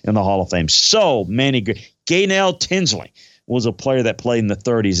recently, in the Hall of Fame. So many good. Gaynell Tinsley was a player that played in the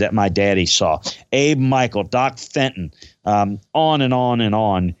 30s that my daddy saw. Abe Michael, Doc Fenton, on and on and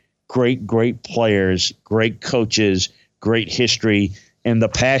on. Great, great players, great coaches, great history, and the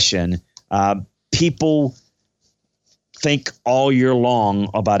passion. People think all year long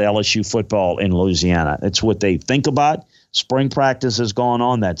about LSU football in Louisiana. It's what they think about. Spring practice has gone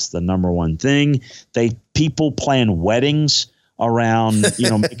on. That's the number one thing. People plan weddings around,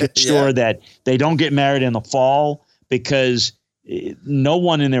 making sure that they don't get married in the fall, because no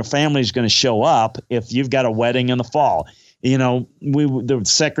one in their family is going to show up if you've got a wedding in the fall. The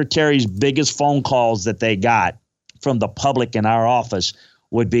secretary's biggest phone calls that they got from the public in our office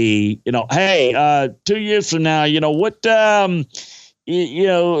would be, hey, 2 years from now, what, a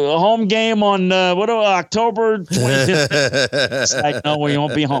home game on October 20th. It's like, no, we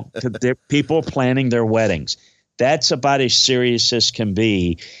won't be home because people are planning their weddings. That's about as serious as can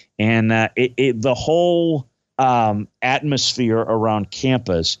be. And the whole atmosphere around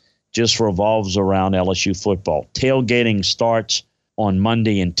campus just revolves around LSU football. Tailgating starts on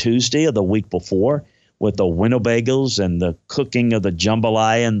Monday and Tuesday of the week before with the Winnebagels and the cooking of the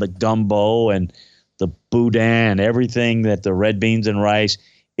jambalaya and the gumbo and the boudin and everything that the red beans and rice.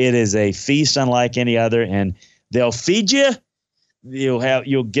 It is a feast unlike any other, and they'll feed you.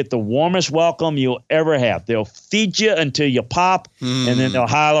 You'll get the warmest welcome you'll ever have. They'll feed you until you pop, and then they'll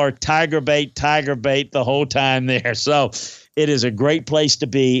holler tiger bait the whole time there. So it is a great place to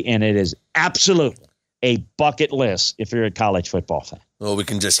be, and it is absolutely a bucket list if you're a college football fan. Well, we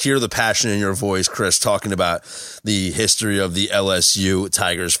can just hear the passion in your voice, Chris, talking about the history of the LSU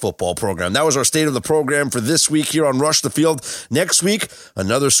Tigers football program. That was our state of the program for this week here on Rush the Field. Next week,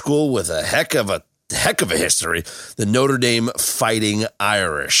 another school with a heck of a history, the Notre Dame Fighting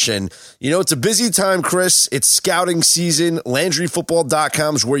Irish. And, it's a busy time, Chris. It's scouting season.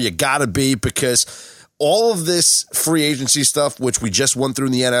 LandryFootball.com is where you got to be because all of this free agency stuff, which we just went through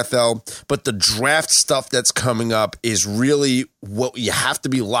in the NFL, but the draft stuff that's coming up is really what you have to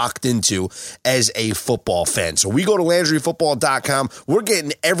be locked into as a football fan. So we go to LandryFootball.com. We're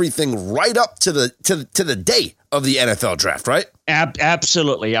getting everything right up to the day of the NFL draft, right?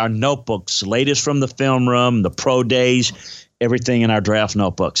 Absolutely. Our notebooks, latest from the film room, the pro days, everything in our draft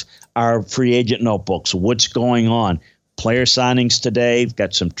notebooks, our free agent notebooks, what's going on. Player signings today. We've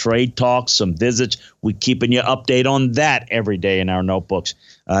got some trade talks, some visits. We're keeping you update on that every day in our notebooks,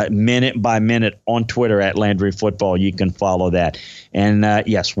 minute by minute on Twitter at Landry Football. You can follow that. And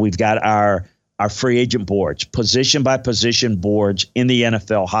yes, we've got our free agent boards, position by position boards in the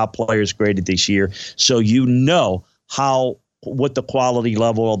NFL, how players graded this year. So what the quality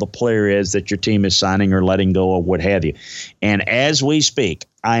level of the player is that your team is signing or letting go or what have you. And as we speak,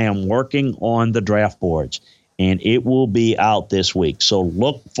 I am working on the draft boards. And it will be out this week. So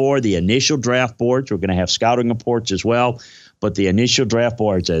look for the initial draft boards. We're going to have scouting reports as well. But the initial draft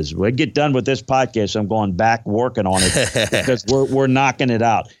boards, as we get done with this podcast, I'm going back working on it because we're knocking it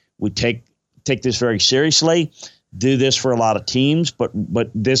out. We take this very seriously, do this for a lot of teams, but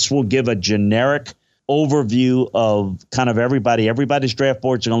this will give a generic overview of kind of everybody. Everybody's draft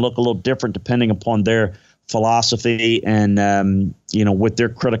boards are going to look a little different depending upon their philosophy and what their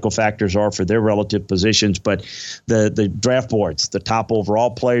critical factors are for their relative positions. But the draft boards, the top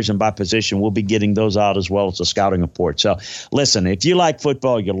overall players and by position, we'll be getting those out as well as the scouting report. So listen, if you like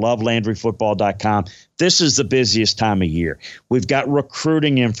football, you love LandryFootball.com. This is the busiest time of year. We've got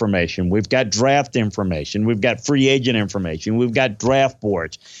recruiting information. We've got draft information. We've got free agent information. We've got draft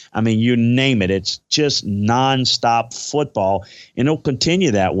boards. I mean, you name it. It's just nonstop football, and it'll continue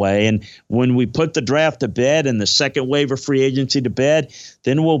that way. And when we put the draft to bed and the second wave of free agency to bed,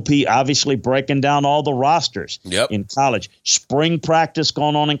 then we'll be obviously breaking down all the rosters in college. Spring practice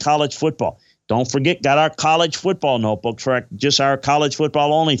going on in college football. Don't forget, got our college football notebooks for just our college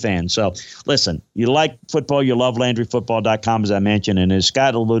football only fans. So listen, you like football, you love LandryFootball.com, as I mentioned. And as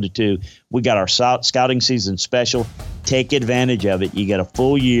Scott alluded to, we got our scouting season special. Take advantage of it. You get a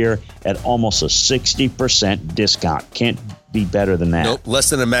full year at almost a 60% discount. Can't be better than that. Nope, less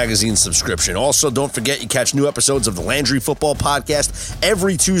than a magazine subscription. Also, don't forget you catch new episodes of the Landry Football Podcast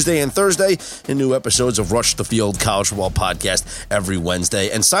every Tuesday and Thursday, and new episodes of Rush the Field College Football Podcast every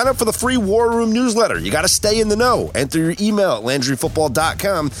Wednesday. And sign up for the free War Room newsletter. You got to stay in the know. Enter your email at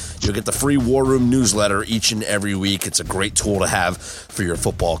LandryFootball.com. You'll get the free War Room newsletter each and every week. It's a great tool to have for your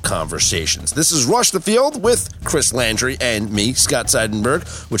football conversations. This is Rush the Field with Chris Landry and me, Scott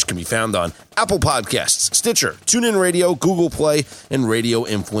Seidenberg, which can be found on Apple Podcasts, Stitcher, TuneIn Radio, Google Play, and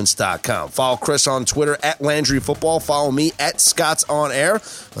RadioInfluence.com. Follow Chris on Twitter at Landry Football. Follow me at Scott's On Air.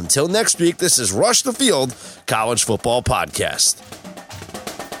 Until next week, this is Rush the Field College Football Podcast.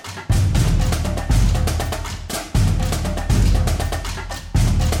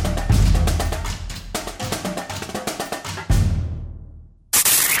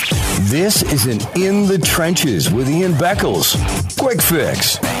 This is an In the Trenches with Ian Beckles. Quick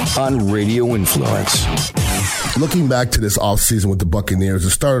Fix on Radio Influence. Looking back to this offseason with the Buccaneers, it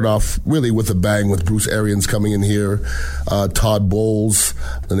started off really with a bang with Bruce Arians coming in here, Todd Bowles,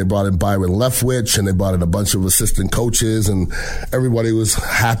 and they brought in Byron Leftwich, and they brought in a bunch of assistant coaches, and everybody was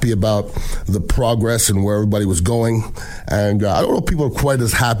happy about the progress and where everybody was going. And I don't know if people are quite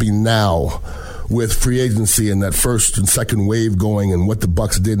as happy now with free agency and that first and second wave going and what the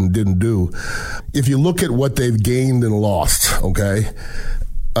Bucs did and didn't do. If you look at what they've gained and lost, okay,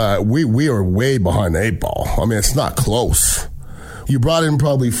 we are way behind the 8 ball. I mean, it's not close. You brought in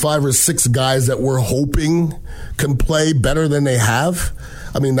probably 5 or 6 guys that we're hoping can play better than they have.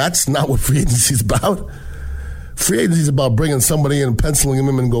 I mean, that's not what free agency is about. Free agency is about bringing somebody in, penciling him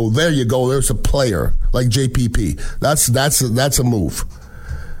in, and go, there you go, there's a player like JPP. That's a move.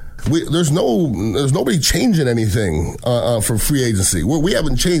 There's nobody changing anything for free agency. We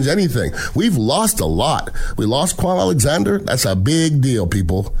haven't changed anything. We've lost a lot. We lost Quan Alexander. That's a big deal,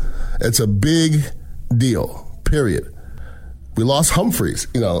 people. It's a big deal, period. We lost Humphreys.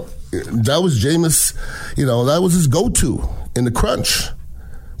 That was Jameis. That was his go-to in the crunch.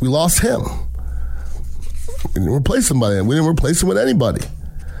 We lost him. We didn't replace him by then. We didn't replace him with anybody.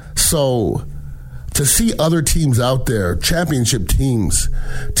 So to see other teams out there, championship teams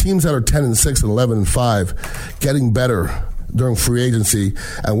that are 10-6 and 11-5, getting better during free agency,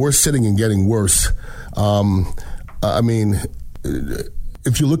 and we're sitting and getting worse. I mean,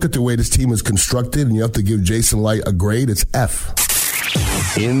 if you look at the way this team is constructed, and you have to give Jason Light a grade, it's F.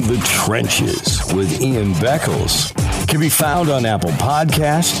 In the Trenches with Ian Beckles can be found on Apple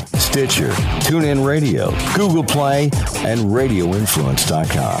Podcasts, Stitcher, TuneIn Radio, Google Play, and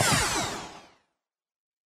RadioInfluence.com.